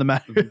more on the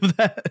matter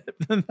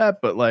than that,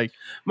 but like...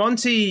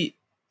 Monty...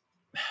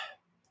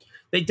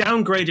 They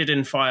downgraded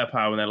in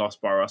firepower when they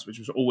lost Boros, which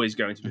was always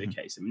going to be the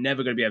case. They're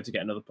never going to be able to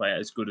get another player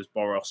as good as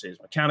Boros is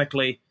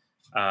mechanically,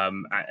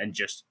 and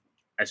just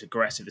as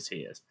aggressive as he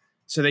is.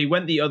 So they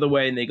went the other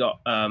way and they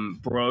got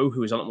Bro,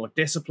 who is a lot more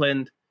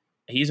disciplined.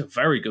 He's a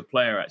very good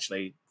player,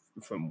 actually.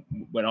 From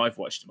when I've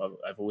watched him,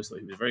 I've always thought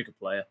he was a very good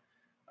player.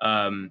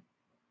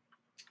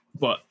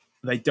 But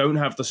they don't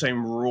have the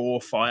same raw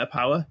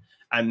firepower,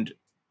 and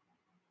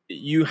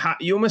you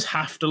almost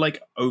have to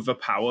like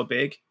overpower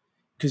Big,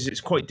 because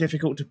it's quite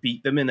difficult to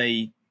beat them in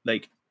a,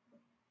 like,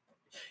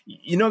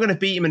 you're not going to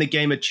beat him in a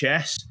game of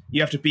chess. You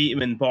have to beat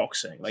him in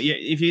boxing. Like,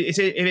 if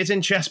it's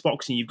in chess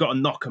boxing, you've got to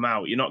knock him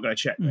out. You're not going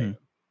to checkmate him.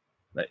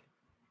 Like,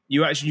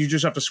 you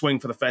just have to swing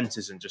for the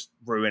fences and just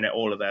ruin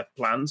all of their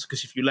plans,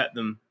 because if you let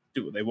them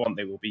do what they want,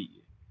 they will beat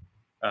you.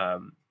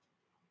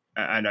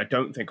 And I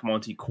don't think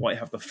Monty quite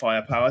have the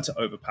firepower to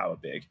overpower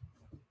Big.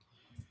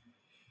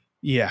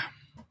 Yeah.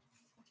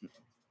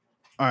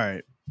 All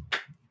right.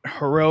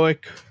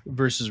 Heroic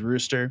versus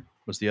Rooster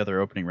was the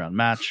other opening round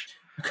match.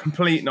 A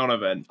complete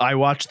non-event. I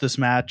watched this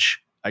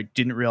match. I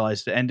didn't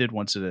realize it ended.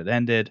 Once it had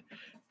ended,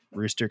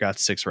 Rooster got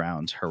 6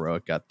 rounds.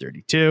 Heroic got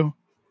 32.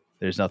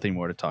 There's nothing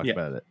more to talk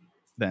about it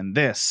than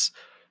this.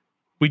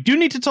 We do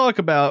need to talk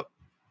about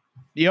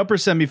the upper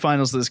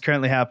semifinals that is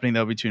currently happening,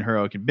 though, between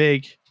Heroic and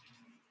Big,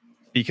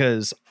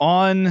 because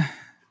on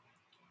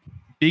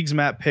Big's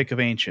map pick of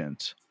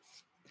Ancient,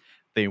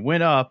 they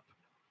went up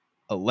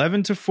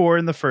 11-4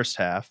 in the first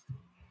half,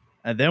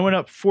 and then went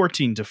up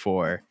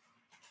 14-4,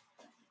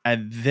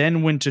 and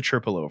then went to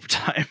triple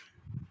overtime.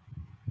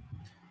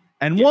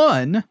 And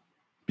won.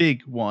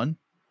 Big won.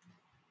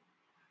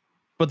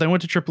 But they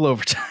went to triple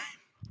overtime.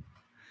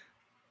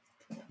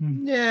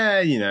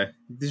 Yeah,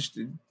 just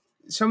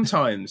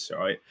sometimes,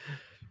 right?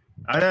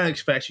 I don't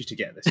expect you to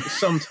get this, but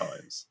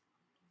sometimes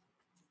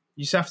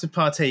you just have to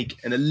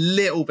partake in a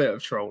little bit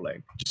of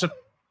trolling. Just a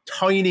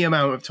tiny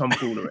amount of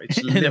tomfoolery.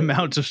 An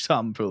amount of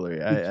tomfoolery.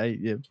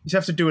 You just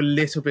have to do a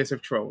little bit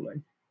of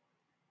trolling.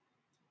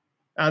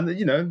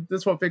 And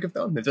that's what Big have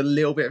done. There's a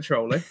little bit of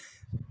trolling,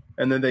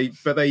 and then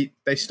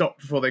they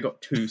stopped before they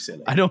got too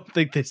silly. I don't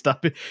think they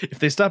stopped. If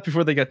they stopped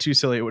before they got too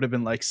silly, it would have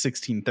been like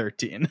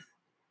 16-13.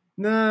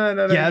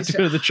 No. Yeah, to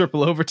go to the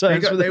triple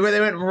overtime. They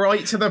went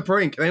right to the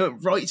brink. They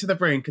went right to the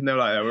brink, and they were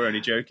like, "Oh, we're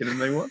only joking,"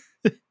 and they won.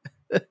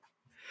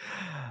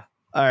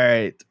 All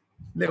right,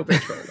 little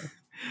bit trolling.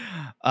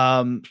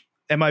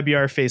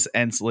 MIBR face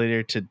Ents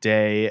later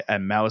today,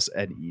 and Mouse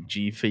and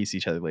EG face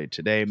each other later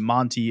today.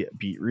 Monty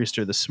beat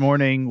Rooster this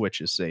morning, which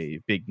is a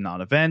big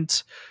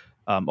non-event.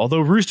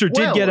 Although Rooster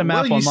did get a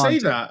map on Monty. Say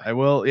that? I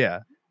will,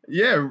 yeah.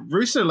 Yeah,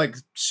 Rooster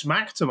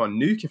smacked him on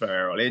Nuke if I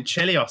remember rightly, and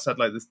Chelios had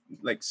this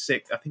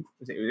six. I think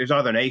it was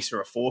either an ace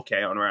or a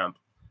 4K on ramp.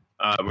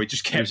 We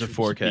just kept a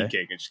 4K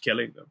and just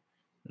killing them.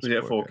 Was it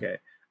a 4K?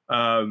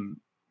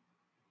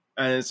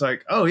 And it's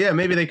like, oh yeah,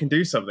 maybe they can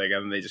do something,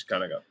 and they just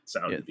kind of got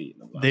sounded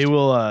beaten. They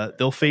will.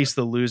 They'll face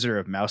the loser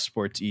of Mouse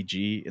Sports EG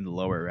in the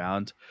lower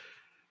round.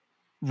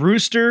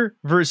 Rooster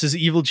versus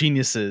Evil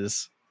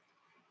Geniuses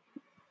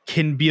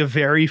can be a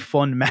very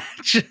fun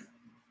match.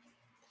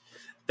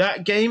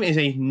 That game is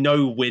a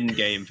no-win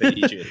game for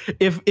EG.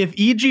 if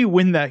EG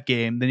win that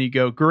game, then you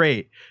go,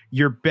 great.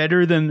 You're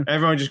better than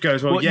everyone. Just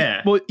goes, well,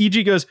 yeah. Well,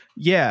 EG goes,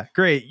 yeah,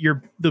 great.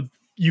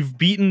 You've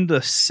beaten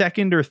the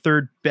second or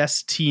third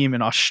best team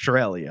in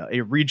Australia,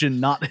 a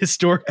region not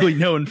historically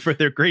known for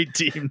their great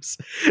teams.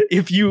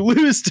 If you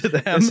lose to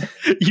them,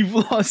 you've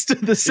lost to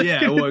the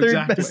second or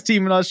third best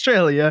team in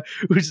Australia,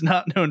 who's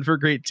not known for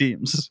great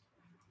teams.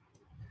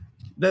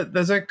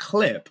 There's a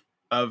clip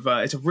of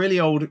it's a really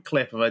old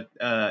clip of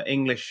a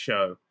English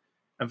show,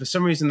 and for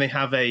some reason they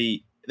have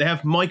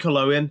Michael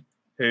Owen,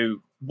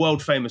 who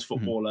world famous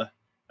footballer,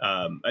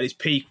 at his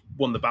peak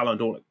won the Ballon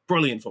d'Or,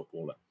 brilliant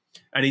footballer.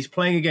 And he's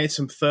playing against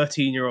some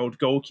 13-year-old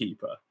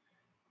goalkeeper,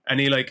 and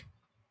they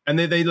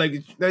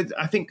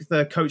I think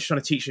the coach trying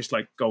to teach this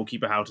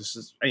goalkeeper how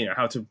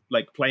to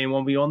play in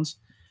 1v1s.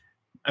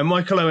 And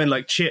Michael Owen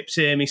chips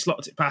him, he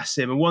slots it past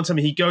him, and one time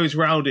he goes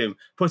round him,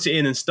 puts it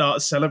in, and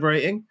starts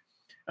celebrating.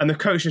 And the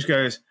coach just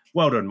goes,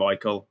 "Well done,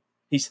 Michael.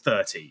 He's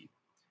 13,"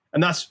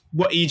 and that's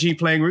what EG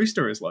playing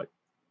Rooster is like.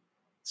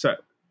 So,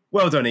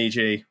 well done,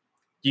 EG.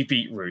 You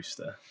beat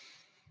Rooster.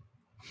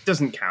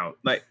 Doesn't count.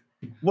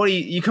 What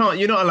you can't.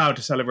 You're not allowed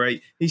to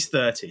celebrate. He's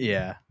 30.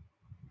 Yeah.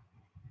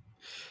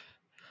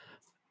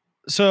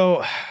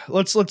 So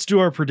let's do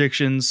our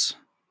predictions.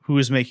 Who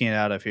is making it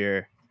out of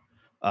here?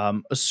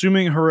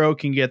 Assuming Hero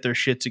can get their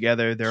shit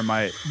together,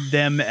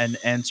 them and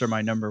Ents are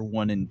my number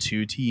 1 and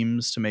 2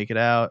 teams to make it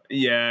out.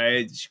 Yeah,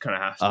 it kind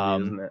of has to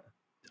be, doesn't it?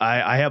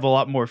 I have a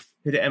lot more.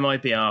 Who did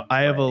MIBR play?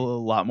 I have a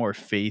lot more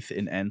faith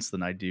in Ents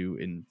than I do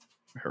in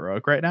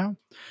Heroic right now.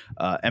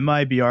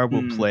 MIBR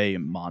will play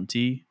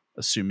Monty.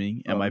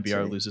 Assuming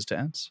MIBR loses to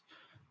Ents.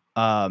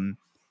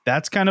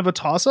 That's kind of a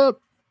toss-up.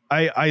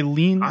 I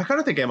kind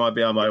of think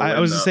MIBR might win. I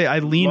was going to say, I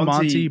lean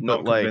Monty,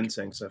 but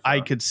so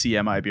I could see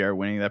MIBR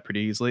winning that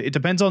pretty easily. It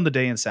depends on the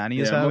day Insani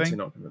is having. Monty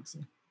not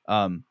convincing.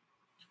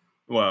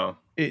 Well,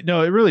 it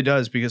really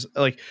does, because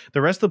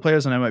the rest of the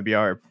players on MIBR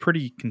are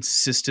pretty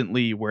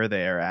consistently where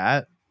they are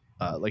at.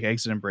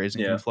 Exit and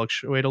Brazen can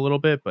fluctuate a little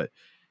bit, but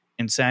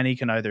Insani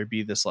can either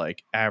be this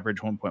average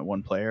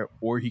 1.1 player,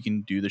 or he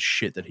can do the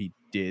shit that he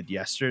did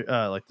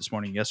yesterday, this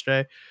morning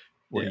yesterday,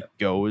 where he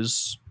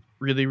goes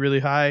really, really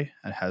high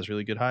and has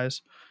really good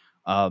highs.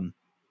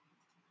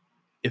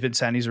 If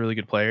Insani's a really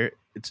good player,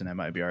 it's an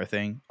MIBR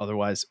thing.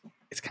 Otherwise,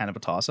 it's kind of a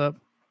toss-up.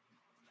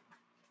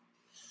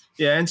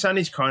 Yeah,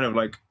 Insani's kind of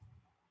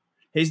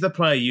he's the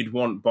player you'd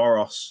want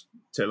Boros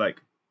to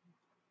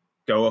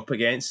go up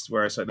against,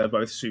 whereas they're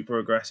both super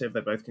aggressive.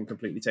 They both can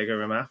completely take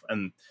over a map,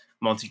 and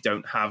Monty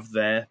don't have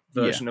their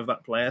version of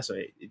that player, so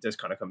it does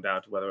kind of come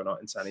down to whether or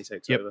not Insani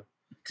takes over.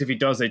 Because if he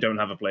does, they don't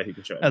have a player who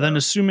can show it. And then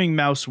assuming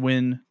Mouse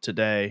win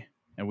today,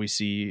 and we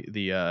see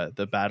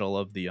the battle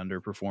of the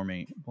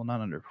underperforming, well, not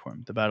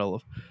underperforming, the battle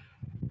of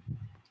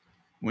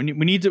we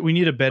need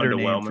a better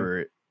name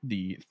for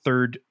the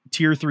third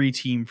tier 3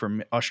 team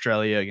from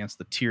Australia against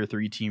the tier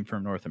 3 team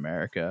from North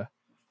America.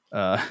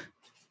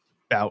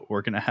 Bout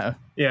we're gonna have.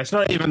 Yeah, it's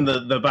not even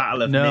the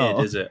battle of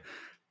mid, is it?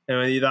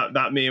 I mean,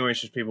 that meme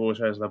which is people will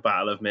say is the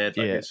battle of mid.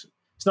 It's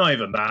not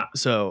even that.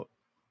 So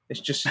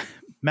it's just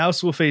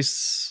Mouse will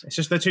face. It's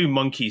just the two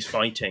monkeys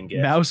fighting.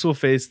 Yeah. Mouse will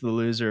face the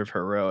loser of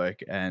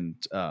Heroic and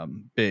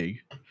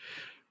Big,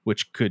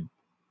 which could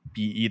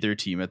be either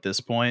team at this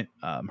point.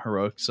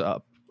 Heroic's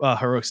up.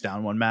 Heroic's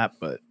down 1 map,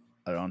 but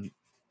I don't.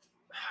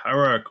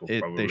 Heroic will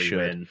probably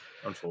win.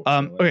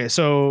 Unfortunately. Okay,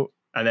 so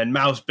and then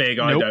Mouse Big.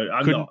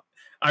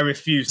 I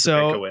refuse to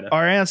pick a winner.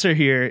 Our answer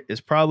here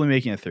is probably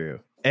making it through.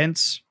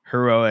 Ents,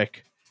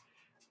 Heroic,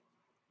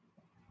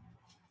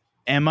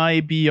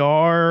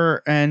 MIBR,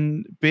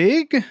 and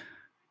Big.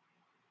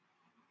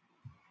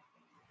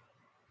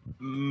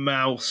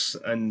 Mouse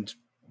and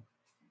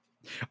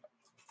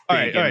all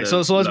right. So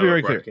let's be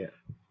very clear.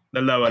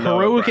 The lower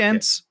Heroic bracket.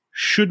 Ents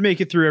should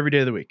make it through every day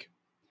of the week.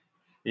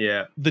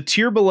 Yeah. The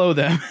tier below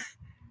them,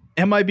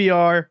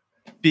 MIBR,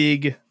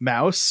 Big,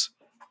 Mouse.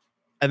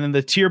 And then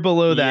the tier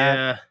below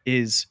that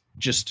is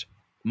just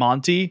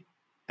Monty,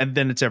 and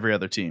then it's every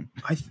other team.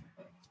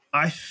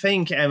 I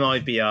think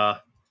MIBR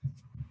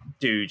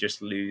do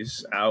just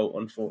lose out,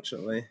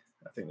 unfortunately.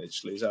 I think they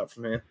just lose out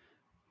from here.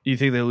 Do you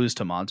think they lose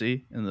to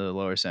Monty in the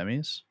lower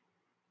semis?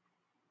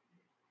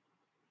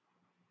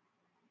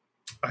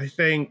 I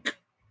think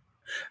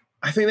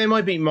they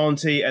might beat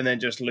Monty and then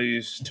just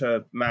lose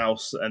to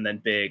Mouse and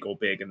then Big, or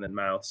Big and then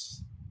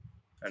Mouse,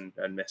 and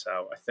miss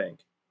out, I think.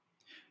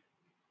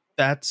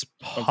 That's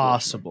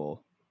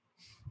possible.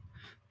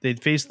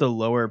 They'd face the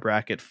lower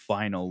bracket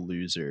final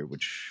loser,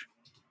 which...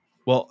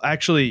 Well,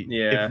 actually,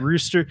 if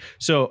Rooster...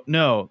 So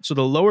the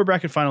lower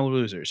bracket final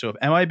loser. So if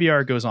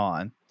MIBR goes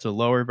on to the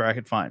lower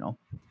bracket final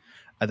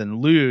and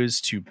then lose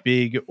to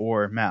Big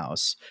or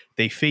Mouse,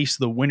 they face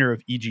the winner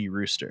of EG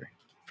Rooster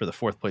for the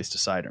 4th place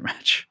decider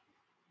match.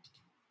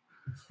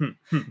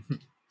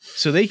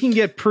 So they can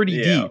get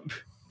pretty deep.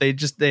 They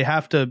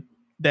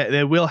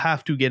will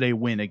have to get a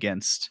win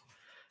against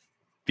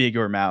Big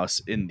or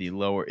Mouse in the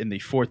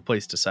 4th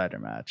place decider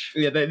match.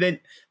 Yeah,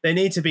 they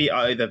need to beat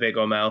either Big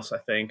or Mouse, I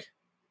think.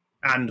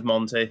 And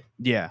Monty.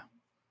 Yeah.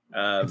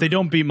 If they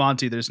don't beat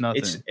Monty, there's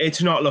nothing.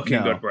 It's not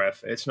looking good,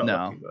 Brev. It's not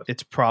looking good.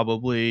 It's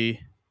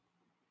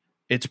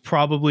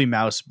probably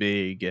Mouse,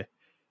 Big,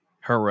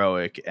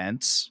 Heroic,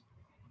 Ents.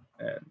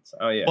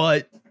 Oh yeah.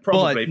 But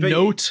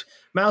note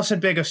Mouse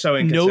and Big are so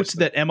inconsistent.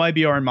 Note that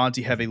MIBR and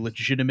Monty have a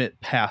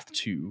legitimate path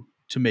to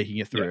making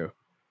it through. Yeah.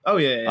 Oh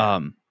yeah.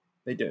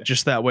 They do.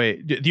 Just that way.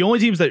 The only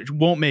teams that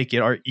won't make it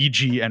are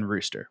EG and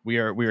Rooster. We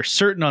are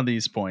certain on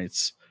these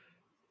points.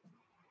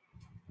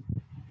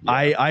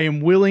 Yeah. I am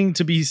willing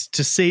to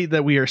say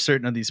that we are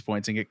certain of these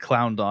points and get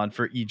clowned on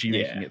for EG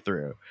making it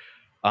through.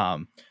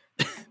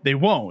 They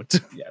won't.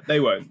 Yeah,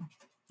 they won't.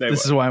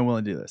 This is why I'm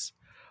willing to do this.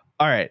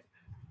 All right.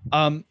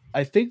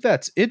 I think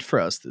that's it for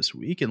us this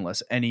week,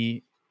 unless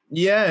any...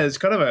 Yeah, it's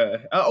kind of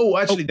a...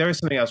 there is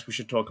something else we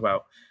should talk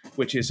about,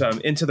 which is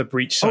Into the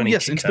Breach signing. Oh,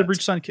 yes, Into the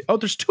Breach signing. Oh,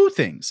 there's 2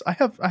 things. I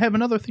have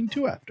another thing,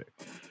 too, after.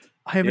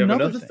 I have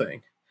another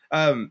thing.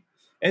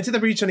 Into the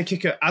Breach signing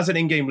kicker as an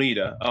in-game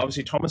leader.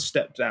 Obviously, Thomas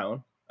stepped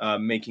down,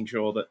 making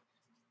sure that,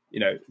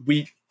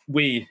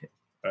 when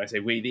I say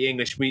we, the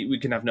English, we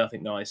can have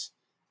nothing nice.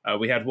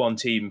 We had one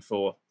team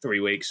for 3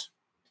 weeks,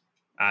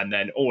 and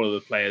then all of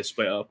the players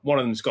split up. One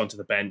of them's gone to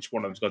the bench,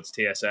 one of them's gone to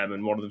TSM,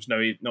 and one of them's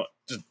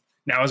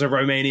now as a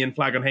Romanian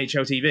flag on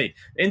HLTV.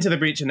 Into the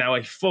Breach are now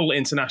a full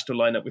international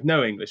lineup with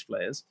no English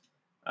players.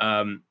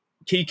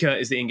 Kika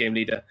is the in-game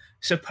leader.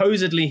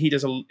 Supposedly, he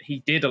did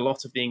a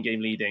lot of the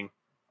in-game leading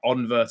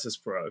on Virtus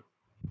Pro,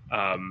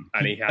 and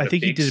he had. I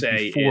think he did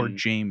it before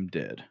James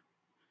did.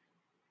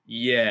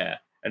 Yeah,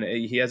 and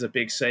he has a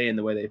big say in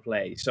the way they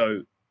play.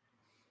 So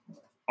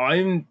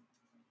I'm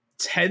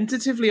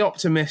tentatively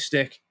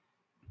optimistic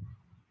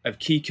of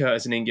Kika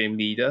as an in-game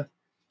leader,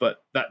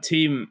 but that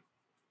team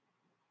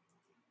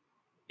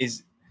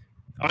is,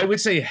 I would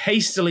say,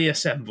 hastily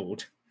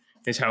assembled,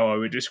 is how I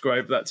would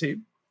describe that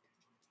team.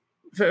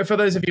 For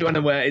those of you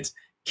unaware, it's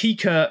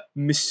Kika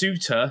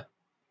Masuta.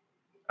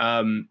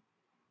 My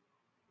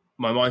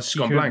mind's just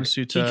gone blank.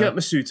 Kika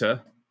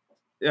Masuta,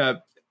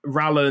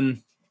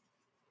 Rallen,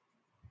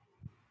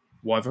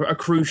 a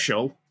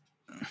Crucial,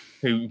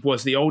 who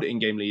was the old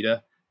in-game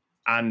leader,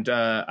 and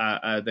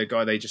the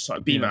guy they just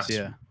started, BMAS.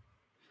 Yeah.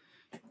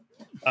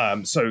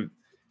 So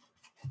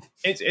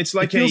it's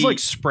like it feels like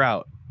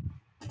Sprout.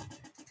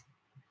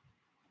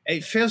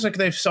 It feels like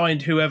they've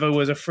signed whoever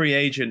was a free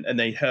agent and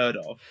they heard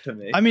of, to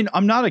me. I mean,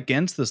 I'm not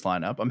against this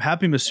lineup. I'm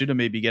happy Masuda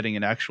may be getting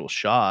an actual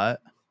shot.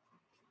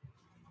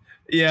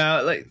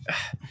 Yeah,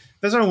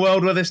 there's a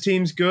world where this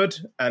team's good,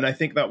 and I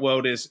think that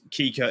world is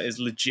Kika is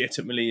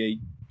legitimately a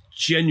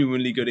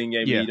genuinely good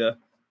in-game leader.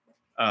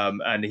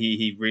 And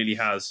he really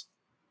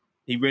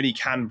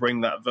can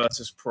bring that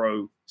Virtus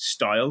Pro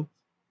style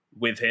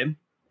with him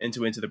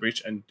into the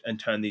Breach and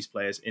turn these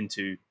players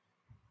into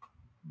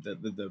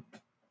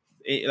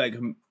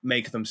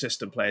make them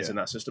system players in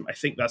that system. I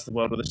think that's the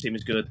world where this team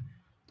is good.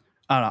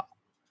 I don't know.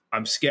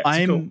 I'm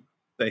skeptical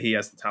that he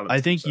has the talent.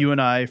 I think you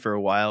and I, for a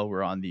while,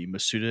 were on the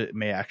Masuda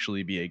may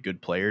actually be a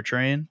good player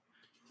train.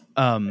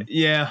 And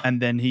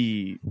then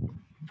he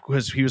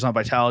was on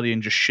Vitality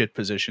and just shit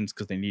positions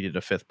because they needed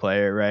a 5th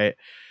player, right?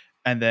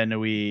 And then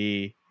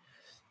he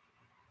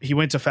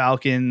went to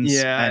Falcons.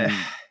 Yeah. And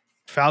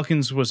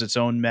Falcons was its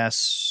own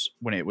mess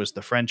when it was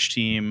the French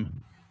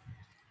team.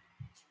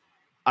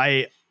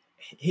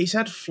 He's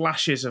had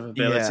flashes of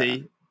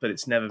ability, but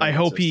it's never been I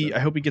hope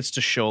consistent. he gets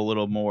to show a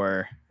little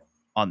more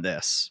on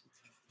this.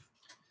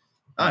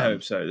 I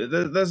hope so.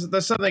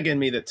 There's something in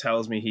me that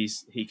tells me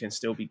he can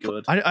still be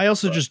good. I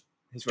also just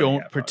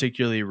don't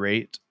particularly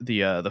rate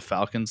the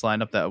Falcons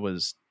lineup that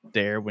was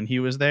there when he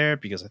was there,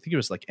 because I think it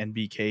was like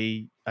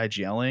NBK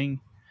IGLing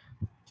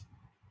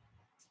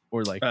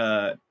or like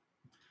I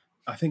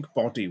think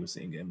Body was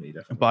the in-game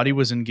leader. Body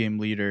was in-game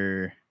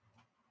leader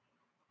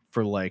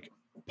for like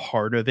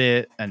part of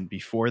it, and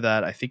before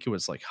that I think it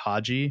was like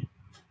Haji.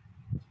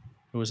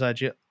 Who was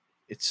IGL?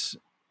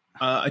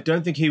 I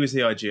don't think he was the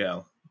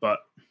IGL, but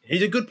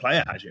he's a good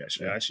player, Haji,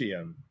 actually.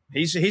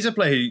 He's a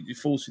player who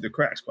falls through the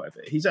cracks quite a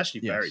bit. He's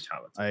actually very Yes,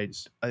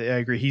 talented. I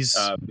agree. He's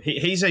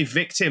he's a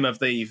victim of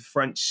the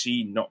French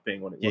scene not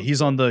being what it was.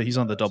 he's on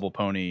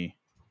the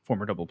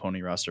former double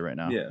pony roster right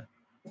now. Yeah,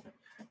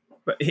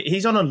 but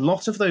he's on a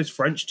lot of those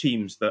French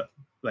teams that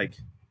like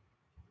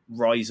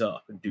rise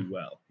up and do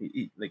well.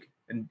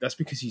 And that's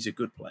because he's a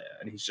good player,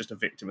 and he's just a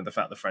victim of the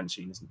fact the French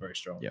scene isn't very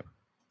strong. Yep.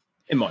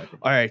 In my opinion.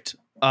 All right.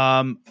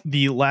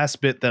 The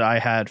last bit that I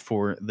had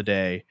for the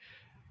day,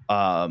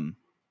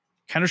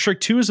 Counter-Strike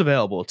 2 is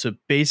available to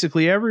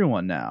basically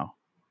everyone now.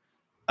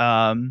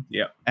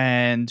 Yeah.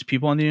 And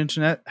people on the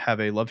internet have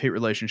a love-hate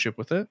relationship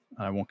with it.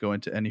 I won't go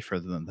into any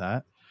further than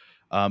that.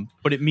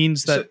 But it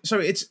means that so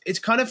it's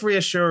kind of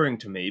reassuring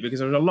to me because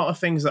there was a lot of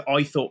things that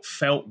I thought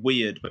felt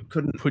weird but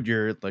couldn't put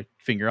your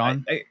finger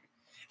on.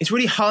 It's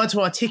really hard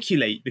to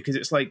articulate because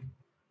it's like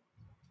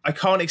I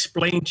can't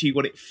explain to you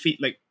what it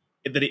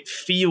that it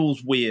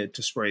feels weird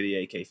to spray the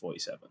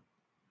AK-47.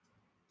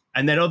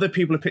 And then other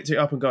people have picked it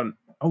up and gone,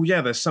 oh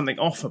yeah, there's something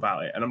off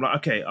about it. And I'm like,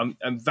 okay,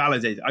 I'm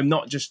validated. I'm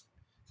not just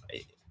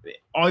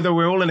either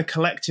we're all in a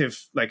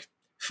collective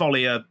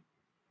folly of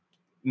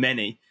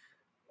many,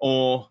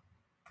 or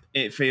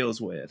it feels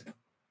weird.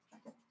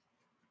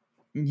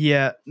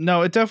 Yeah,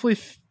 no, it definitely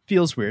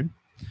feels weird.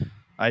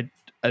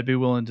 I'd be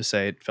willing to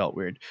say it felt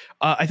weird.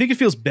 I think it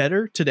feels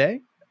better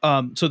today.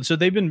 So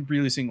they've been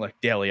releasing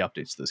daily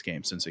updates to this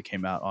game since it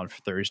came out on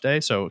Thursday.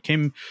 So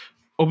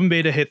open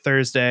beta hit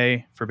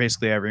Thursday for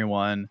basically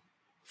everyone.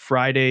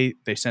 Friday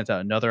they sent out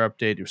another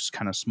update. It was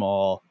kind of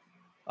small.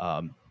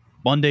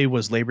 Monday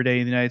was Labor Day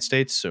in the United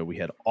States, so we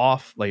had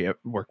off.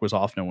 Work was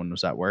off. No one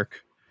was at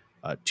work.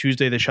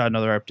 Tuesday they shot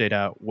another update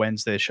out.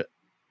 Wednesday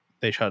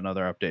they shot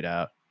another update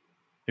out.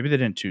 Maybe they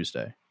didn't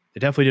Tuesday. They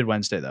definitely did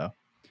Wednesday though.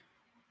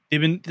 They've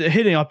been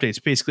hitting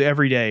updates basically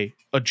every day,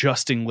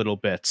 adjusting little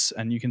bits.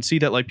 And you can see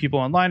that people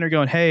online are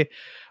going, hey,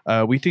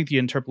 we think the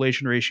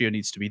interpolation ratio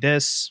needs to be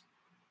this.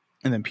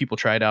 And then people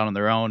try it out on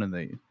their own and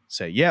they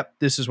say, yep,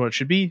 this is what it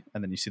should be.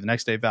 And then you see the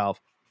next day,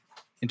 Valve,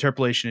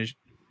 interpolation is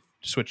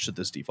switched to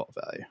this default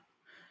value.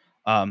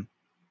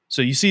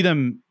 So you see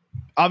them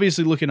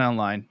obviously looking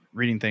online,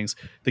 reading things.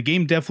 The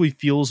game definitely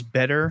feels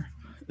better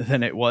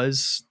than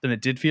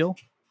it did feel.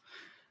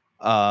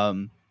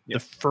 The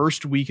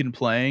first week in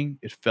playing,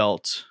 it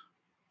felt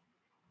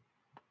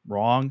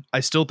wrong.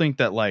 I still think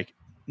that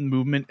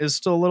movement is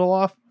still a little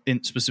off,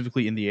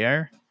 specifically in the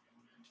air.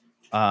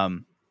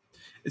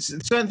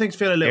 Certain things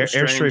feel a little air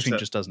strange. strafing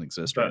just doesn't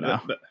exist right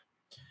now. But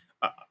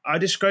I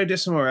described it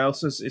somewhere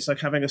else as it's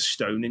like having a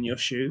stone in your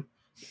shoe.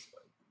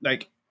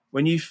 Like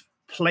when you've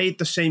played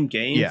the same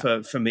game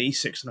for me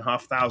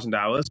 6,500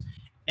 hours,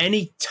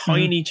 any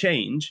tiny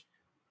change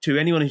to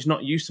anyone who's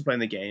not used to playing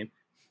the game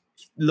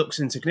looks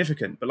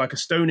insignificant. But like a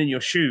stone in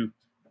your shoe,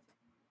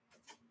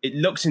 it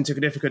looks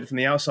insignificant from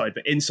the outside,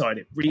 but inside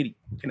it really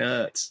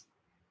hurts.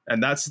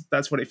 And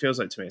that's what it feels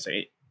like to me. It's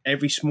like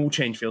every small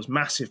change feels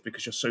massive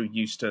because you're so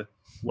used to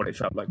what it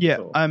felt like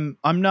before. I'm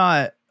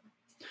not.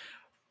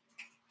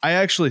 I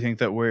actually think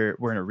that we're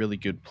in a really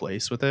good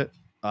place with it.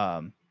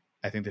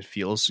 I think that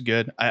feels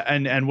good.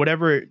 And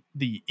whatever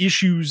the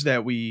issues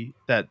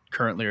that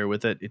currently are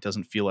with it, it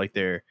doesn't feel like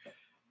it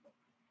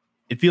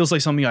feels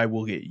like something I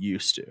will get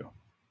used to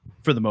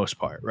for the most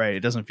part, right?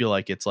 It doesn't feel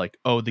like it's like,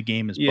 oh, the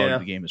game is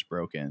bugged, the game is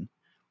broken.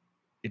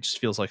 It just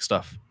feels like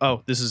stuff.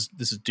 Oh, this is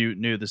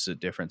new. This is a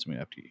difference. I'm gonna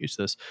have to get used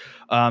to this.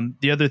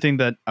 The other thing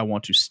that I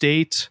want to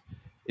state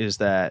is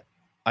that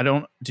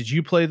did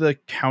you play the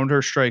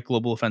Counter-Strike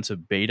Global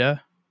Offensive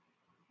beta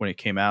when it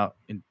came out?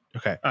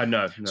 Okay.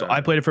 No. So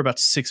I played it for about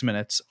 6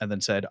 minutes and then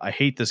said, I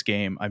hate this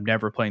game. I'm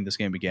never playing this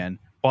game again.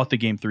 Bought the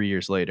game 3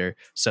 years later,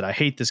 said, I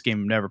hate this game.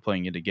 I'm never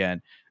playing it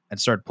again. And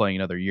started playing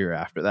another year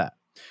after that.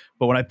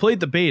 But when I played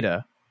the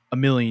beta a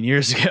million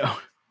years ago,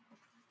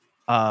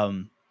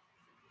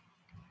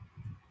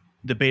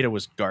 the beta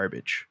was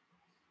garbage.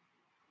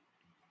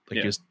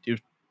 It was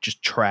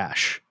just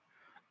trash.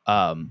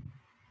 And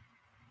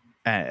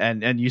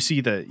you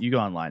see that you go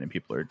online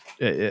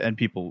and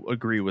people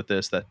agree with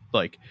this, that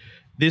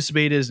this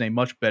beta is in a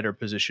much better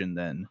position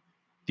than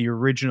the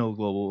original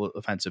Global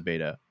Offensive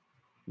beta,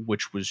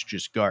 which was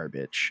just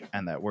garbage,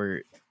 and that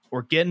we're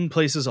getting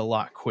places a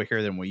lot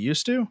quicker than we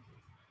used to.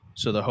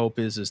 So the hope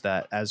is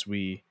that as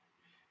we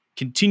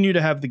continue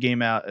to have the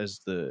game out,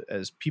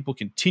 as people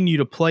continue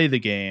to play the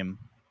game,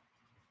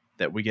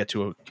 that we get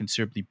to a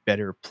considerably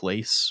better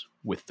place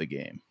with the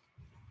game.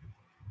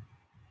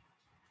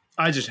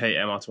 I just hate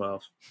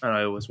MR12, and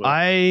I always will.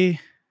 I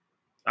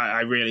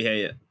really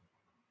hate it.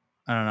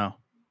 I don't know.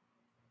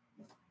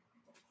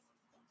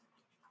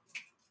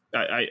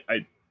 I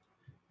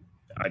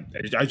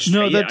just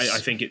hate it. I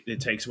think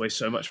it takes away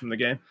so much from the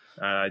game.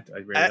 I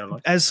really don't like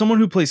it. As someone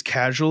who plays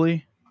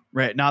casually,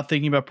 right, not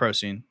thinking about pro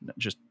scene,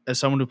 just as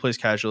someone who plays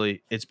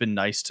casually, it's been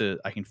nice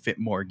I can fit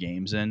more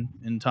games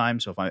in time.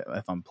 So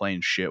if I'm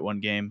playing shit one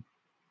game,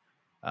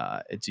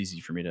 it's easy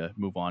for me to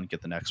move on,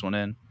 get the next one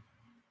in.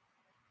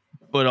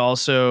 But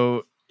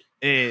also,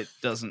 it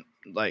doesn't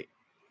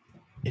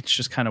it's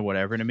just kind of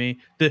whatever to me.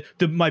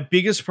 My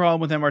biggest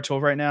problem with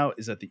MR12 right now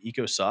is that the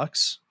eco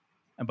sucks.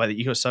 And by the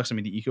eco sucks, I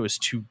mean the eco is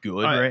too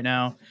good right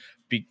now.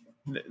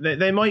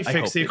 They might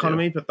fix the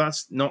economy, do. but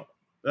that's not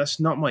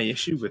my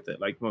issue with it.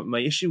 Like my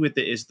issue with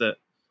it is that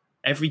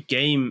every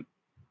game,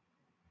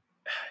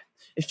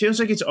 it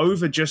feels like it's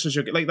over just as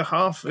you're like the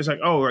half is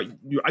like, oh right,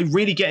 I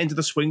really get into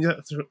the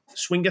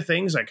swinger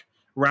things like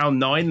round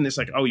 9, and it's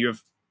like, oh you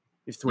have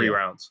 3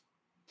 rounds.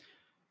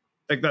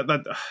 Like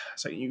that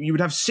it's like you would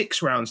have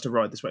 6 rounds to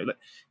ride this way. Like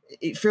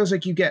it feels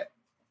like you get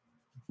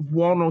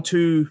 1 or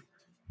 2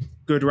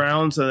 good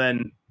rounds, and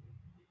then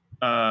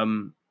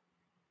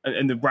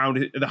and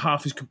the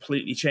half is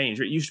completely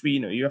changed. It used to be,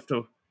 you have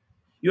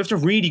to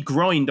really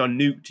grind on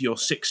nuke to your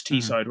 6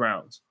 T-side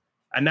rounds,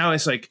 and now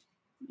it's like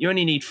you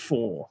only need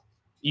 4.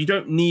 You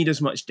don't need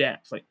as much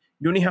depth. Like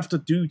you only have to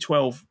do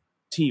 12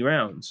 T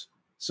rounds,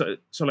 so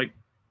like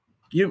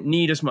you don't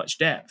need as much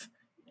depth.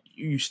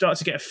 You start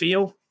to get a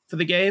feel for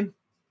the game.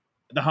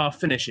 The half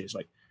finishes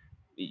like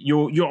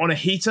you're on a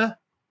heater.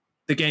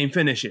 The game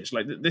finishes.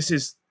 Like this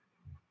is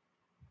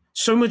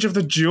so much of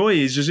the joy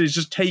is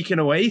just taken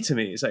away to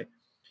me. It's like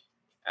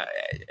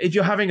if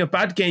you're having a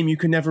bad game, you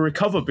can never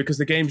recover because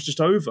the game's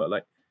just over.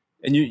 Like,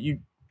 and you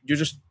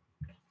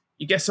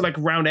get to like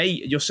round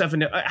 8, you're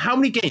 7. How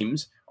many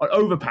games on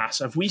Overpass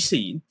have we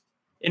seen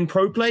in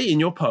pro play in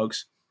your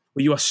pugs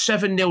where you are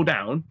 7-0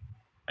 down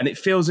and it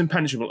feels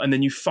impenetrable, and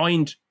then you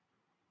find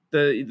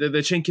the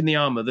chink in the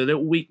armor, the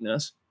little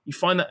weakness, you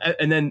find that,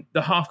 and then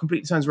the half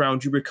completely turns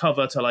around, you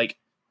recover to like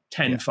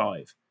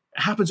 10-5. It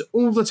happens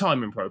all the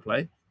time in pro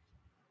play.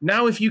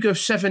 Now, if you go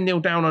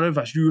 7-0 down on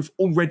Overpass, you've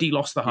already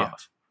lost the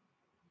half.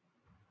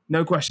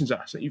 No questions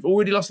asked. You've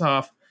already lost the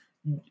half.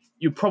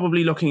 You're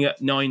probably looking at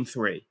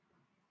 9-3.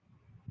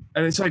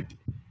 And it's like,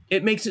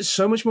 it makes it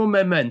so much more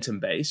momentum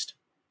based.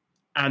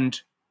 And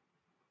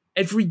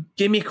every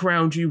gimmick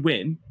round you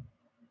win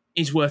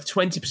is worth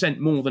 20%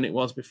 more than it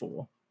was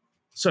before.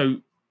 So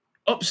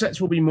upsets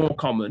will be more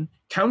common.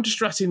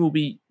 Counter-stratting will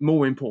be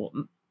more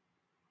important.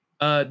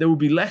 There will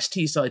be less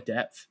T-side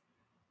depth.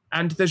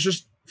 And there's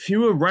just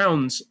fewer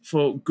rounds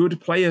for good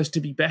players to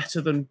be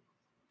better than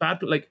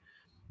bad. Like,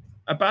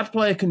 a bad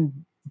player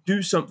can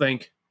do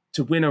something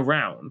to win a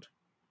round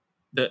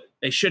that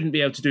they shouldn't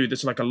be able to do.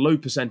 That's like a low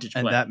percentage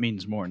play. And that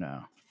means more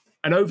now.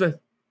 And over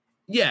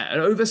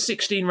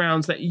 16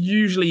 rounds, that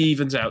usually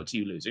evens out to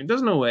you losing.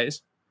 Doesn't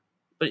always,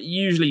 but it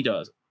usually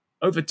does.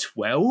 Over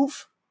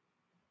 12,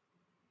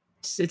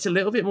 it's a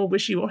little bit more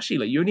wishy-washy.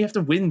 Like, you only have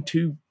to win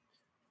 2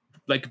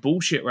 like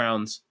bullshit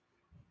rounds,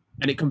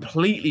 and it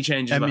completely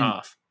changes the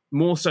half.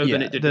 More so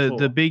than it did before.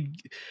 The big...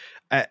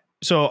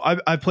 so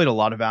I played a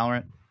lot of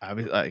Valorant.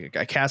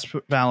 I cast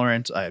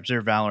Valorant. I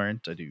observe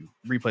Valorant. I do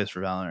replays for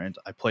Valorant.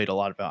 I played a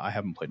lot of Valorant. I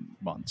haven't played in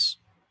month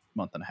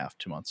and a half,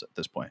 2 months at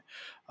this point.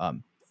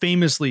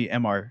 Famously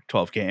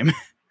MR12 game.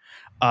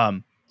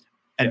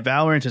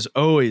 Valorant has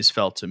always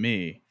felt to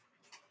me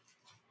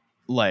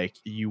like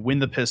you win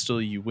the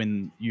pistol, you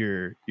win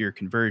your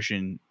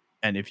conversion,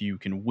 and if you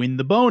can win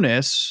the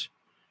bonus,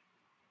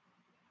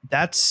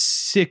 that's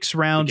 6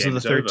 rounds of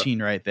the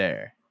 13 over. Right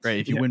there. Right?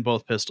 If you win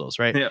both pistols,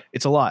 right? Yeah.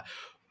 It's a lot.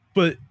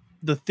 But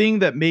the thing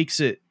that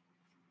makes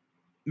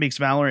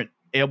Valorant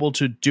able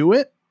to do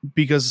it,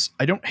 because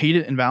I don't hate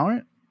it in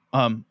Valorant.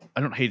 I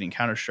don't hate it in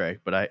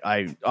Counter-Strike, but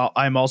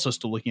I'm also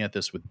still looking at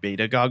this with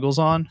beta goggles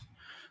on.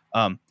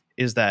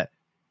 Is that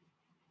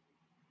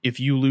if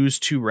you lose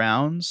 2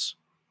 rounds,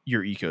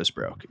 your eco's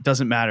broke. It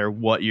doesn't matter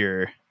what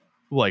your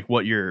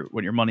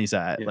money's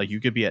at. Yeah. Like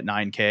you could be at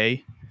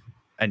 9K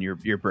and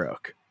you're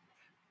broke,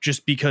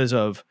 just because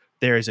of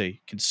there is a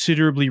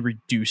considerably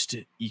reduced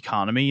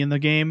economy in the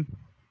game.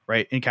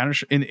 Right, in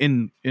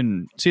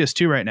in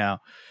CS2 right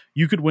now,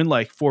 you could win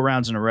like 4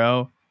 rounds in a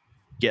row,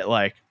 get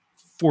like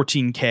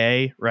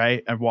 14K,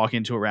 right, and walk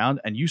into a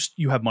round, and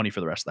you have money for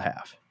the rest of the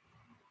half.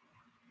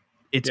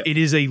 It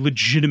is a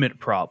legitimate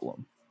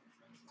problem.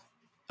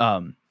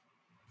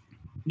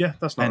 Yeah,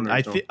 that's not. And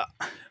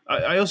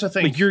I also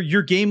think like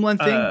your game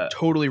length thing,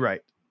 totally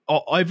right.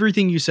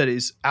 Everything you said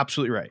is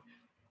absolutely right.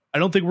 I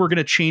don't think we're going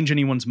to change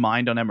anyone's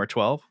mind on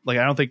MR12. Like,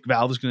 I don't think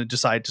Valve is going to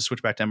decide to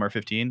switch back to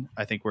MR15.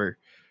 I think we're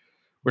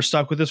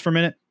stuck with this for a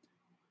minute,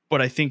 but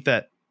I think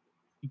that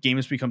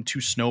games become too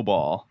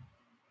snowball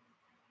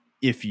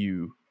with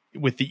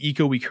the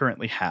eco we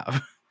currently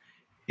have.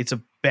 It's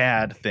a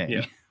bad thing.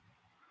 Yeah.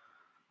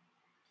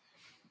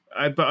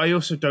 But I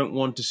also don't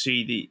want to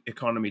see the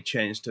economy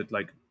change to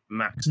like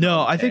max.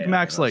 No, I think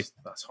max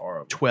that's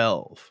horrible.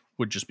 12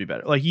 would just be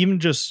better. Like even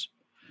just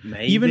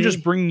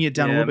bringing it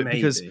down a little bit,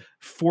 because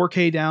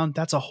 4K down,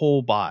 that's a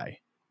whole buy.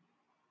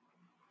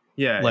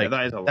 Yeah, like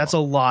that is a lot. That's a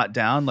lot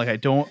down. Like I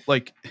don't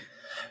like.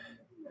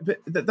 But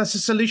that's a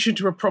solution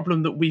to a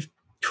problem that we've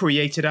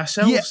created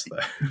ourselves.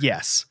 Yeah.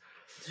 Yes.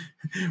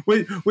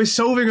 We're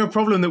solving a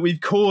problem that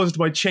we've caused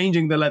by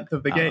changing the length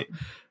of the game.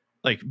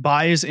 Like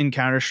buys in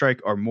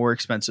Counter-Strike are more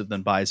expensive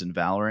than buys in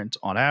Valorant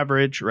on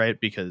average, right?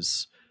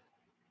 Because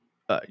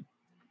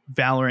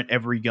Valorant,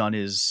 every gun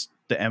is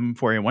the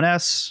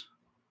M4A1S.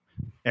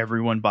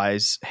 Everyone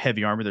buys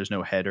heavy armor. There's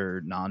no head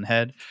or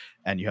non-head.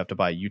 And you have to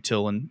buy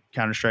util in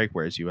Counter-Strike,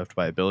 whereas you have to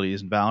buy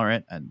abilities in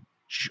Valorant. And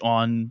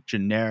on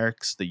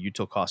generics, the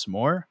util costs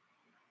more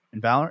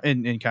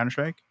in in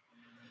Counter-Strike.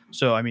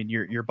 So I mean,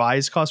 your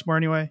buys cost more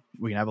anyway.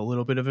 We can have a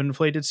little bit of an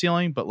inflated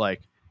ceiling, but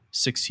like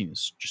 16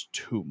 is just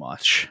too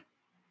much.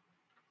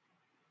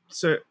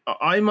 So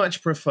I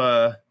much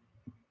prefer,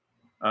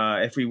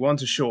 if we want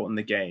to shorten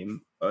the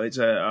game, it's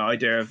an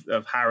idea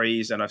of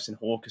Harry's, and I've seen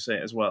Hawker say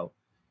it as well.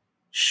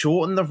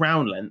 Shorten the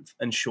round length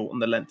and shorten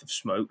the length of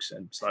smokes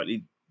and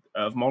slightly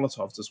of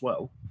Molotovs as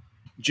well.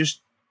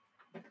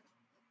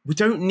 We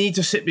don't need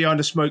to sit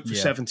behind a smoke for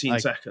 17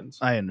 seconds.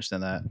 I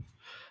understand that.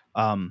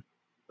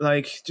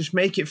 Just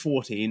make it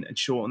 14 and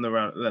shorten the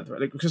round length.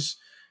 Because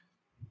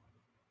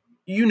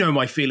you know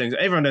my feelings.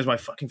 Everyone knows my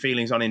fucking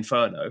feelings on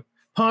Inferno.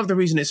 Part of the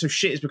reason it's so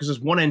shit is because there's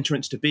one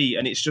entrance to B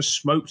and it's just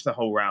smoked the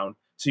whole round.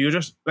 So you're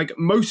just, like,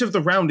 most of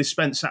the round is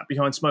spent sat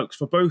behind smokes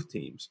for both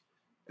teams.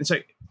 It's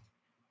like,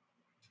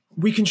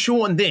 we can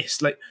shorten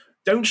this. Like,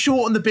 don't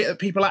shorten the bit that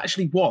people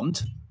actually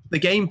want, the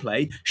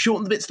gameplay.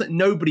 Shorten the bits that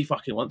nobody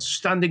fucking wants,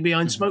 standing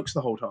behind smokes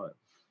the whole time.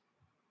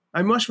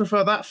 I much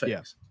prefer that fix.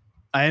 Yeah.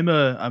 I'm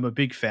a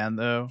big fan,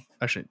 though.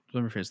 Actually,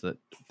 let me rephrase that.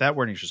 That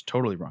wording is just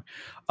totally wrong.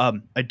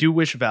 I do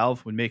wish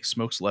Valve would make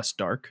smokes less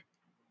dark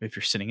if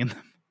you're sitting in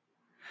them.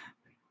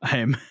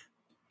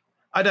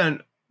 I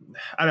don't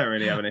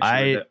really have an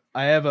issue with it.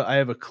 I have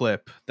a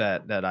clip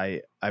that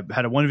I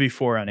had a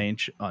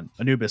 1v4 on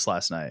Anubis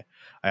last night.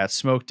 I got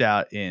smoked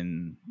out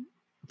in,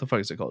 what the fuck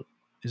is it called?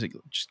 Is it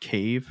just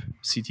cave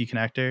CT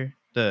connector?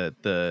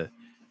 The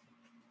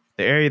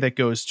area that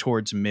goes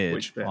towards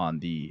mid on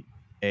the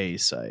A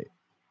site.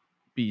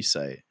 B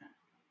site.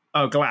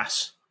 Oh,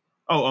 glass.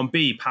 Oh, on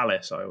B,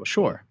 Palace.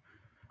 Sure.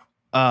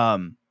 Yeah,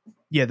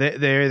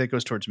 the area that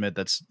goes towards mid,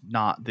 that's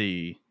not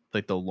the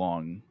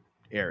long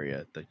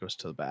area that goes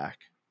to the back.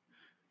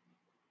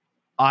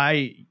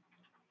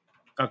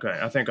 Okay,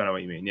 I think I know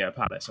what you mean. Yeah,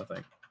 Palace, I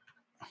think.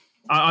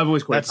 I've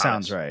always called it That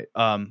Palace. sounds right.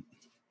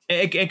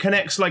 It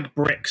connects like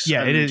bricks.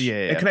 Yeah, it is. Yeah,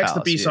 it connects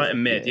Palace, the B site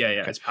and mid. Yeah,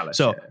 It's Palace.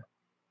 So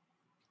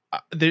I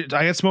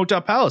got smoked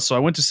out Palace, so I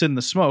went to sit in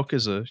the smoke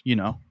as a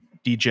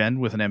degen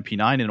with an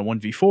MP9 and a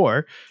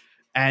 1v4,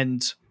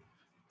 and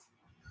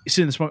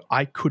sitting in the smoke,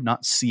 I could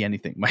not see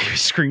anything. My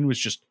screen was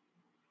just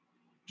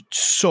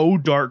so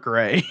dark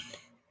gray.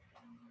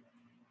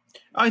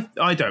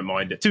 I don't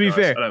mind it. To be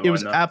fair, it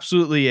was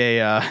absolutely a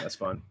that's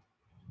fine.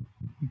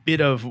 Bit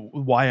of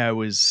why I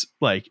was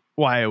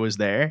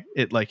there.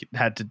 It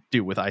had to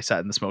do with I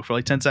sat in the smoke for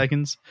like 10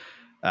 seconds.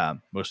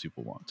 Most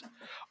people won't.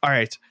 All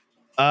right.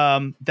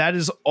 That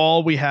is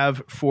all we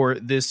have for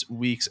this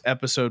week's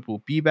episode.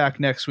 We'll be back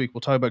next week.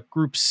 We'll talk about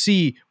Group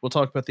C. We'll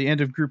talk about the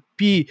end of Group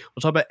B.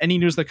 We'll talk about any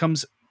news that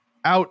comes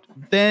out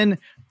then.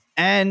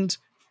 And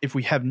if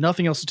we have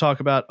nothing else to talk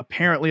about,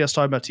 apparently us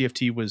talking about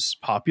TFT was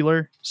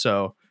popular.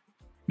 So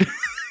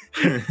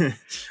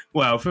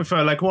well,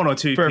 for like one or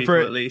two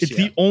people at least. It's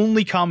the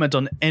only comment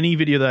on any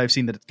video that I've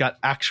seen that it's got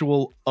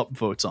actual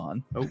upvotes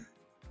on. Oh.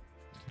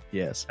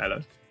 Yes.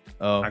 Hello.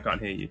 Oh. I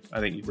can't hear you. I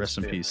think you rest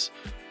in peace.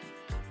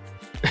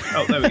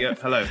 Oh, there we go.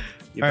 Hello.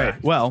 You're all back.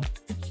 Right. Well,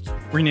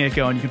 we're going to get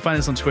going. You can find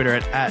us on Twitter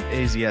at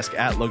AZS,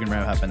 at Logan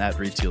Ramhap, and at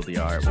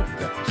ReedTLDR. We'll be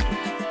back next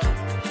week.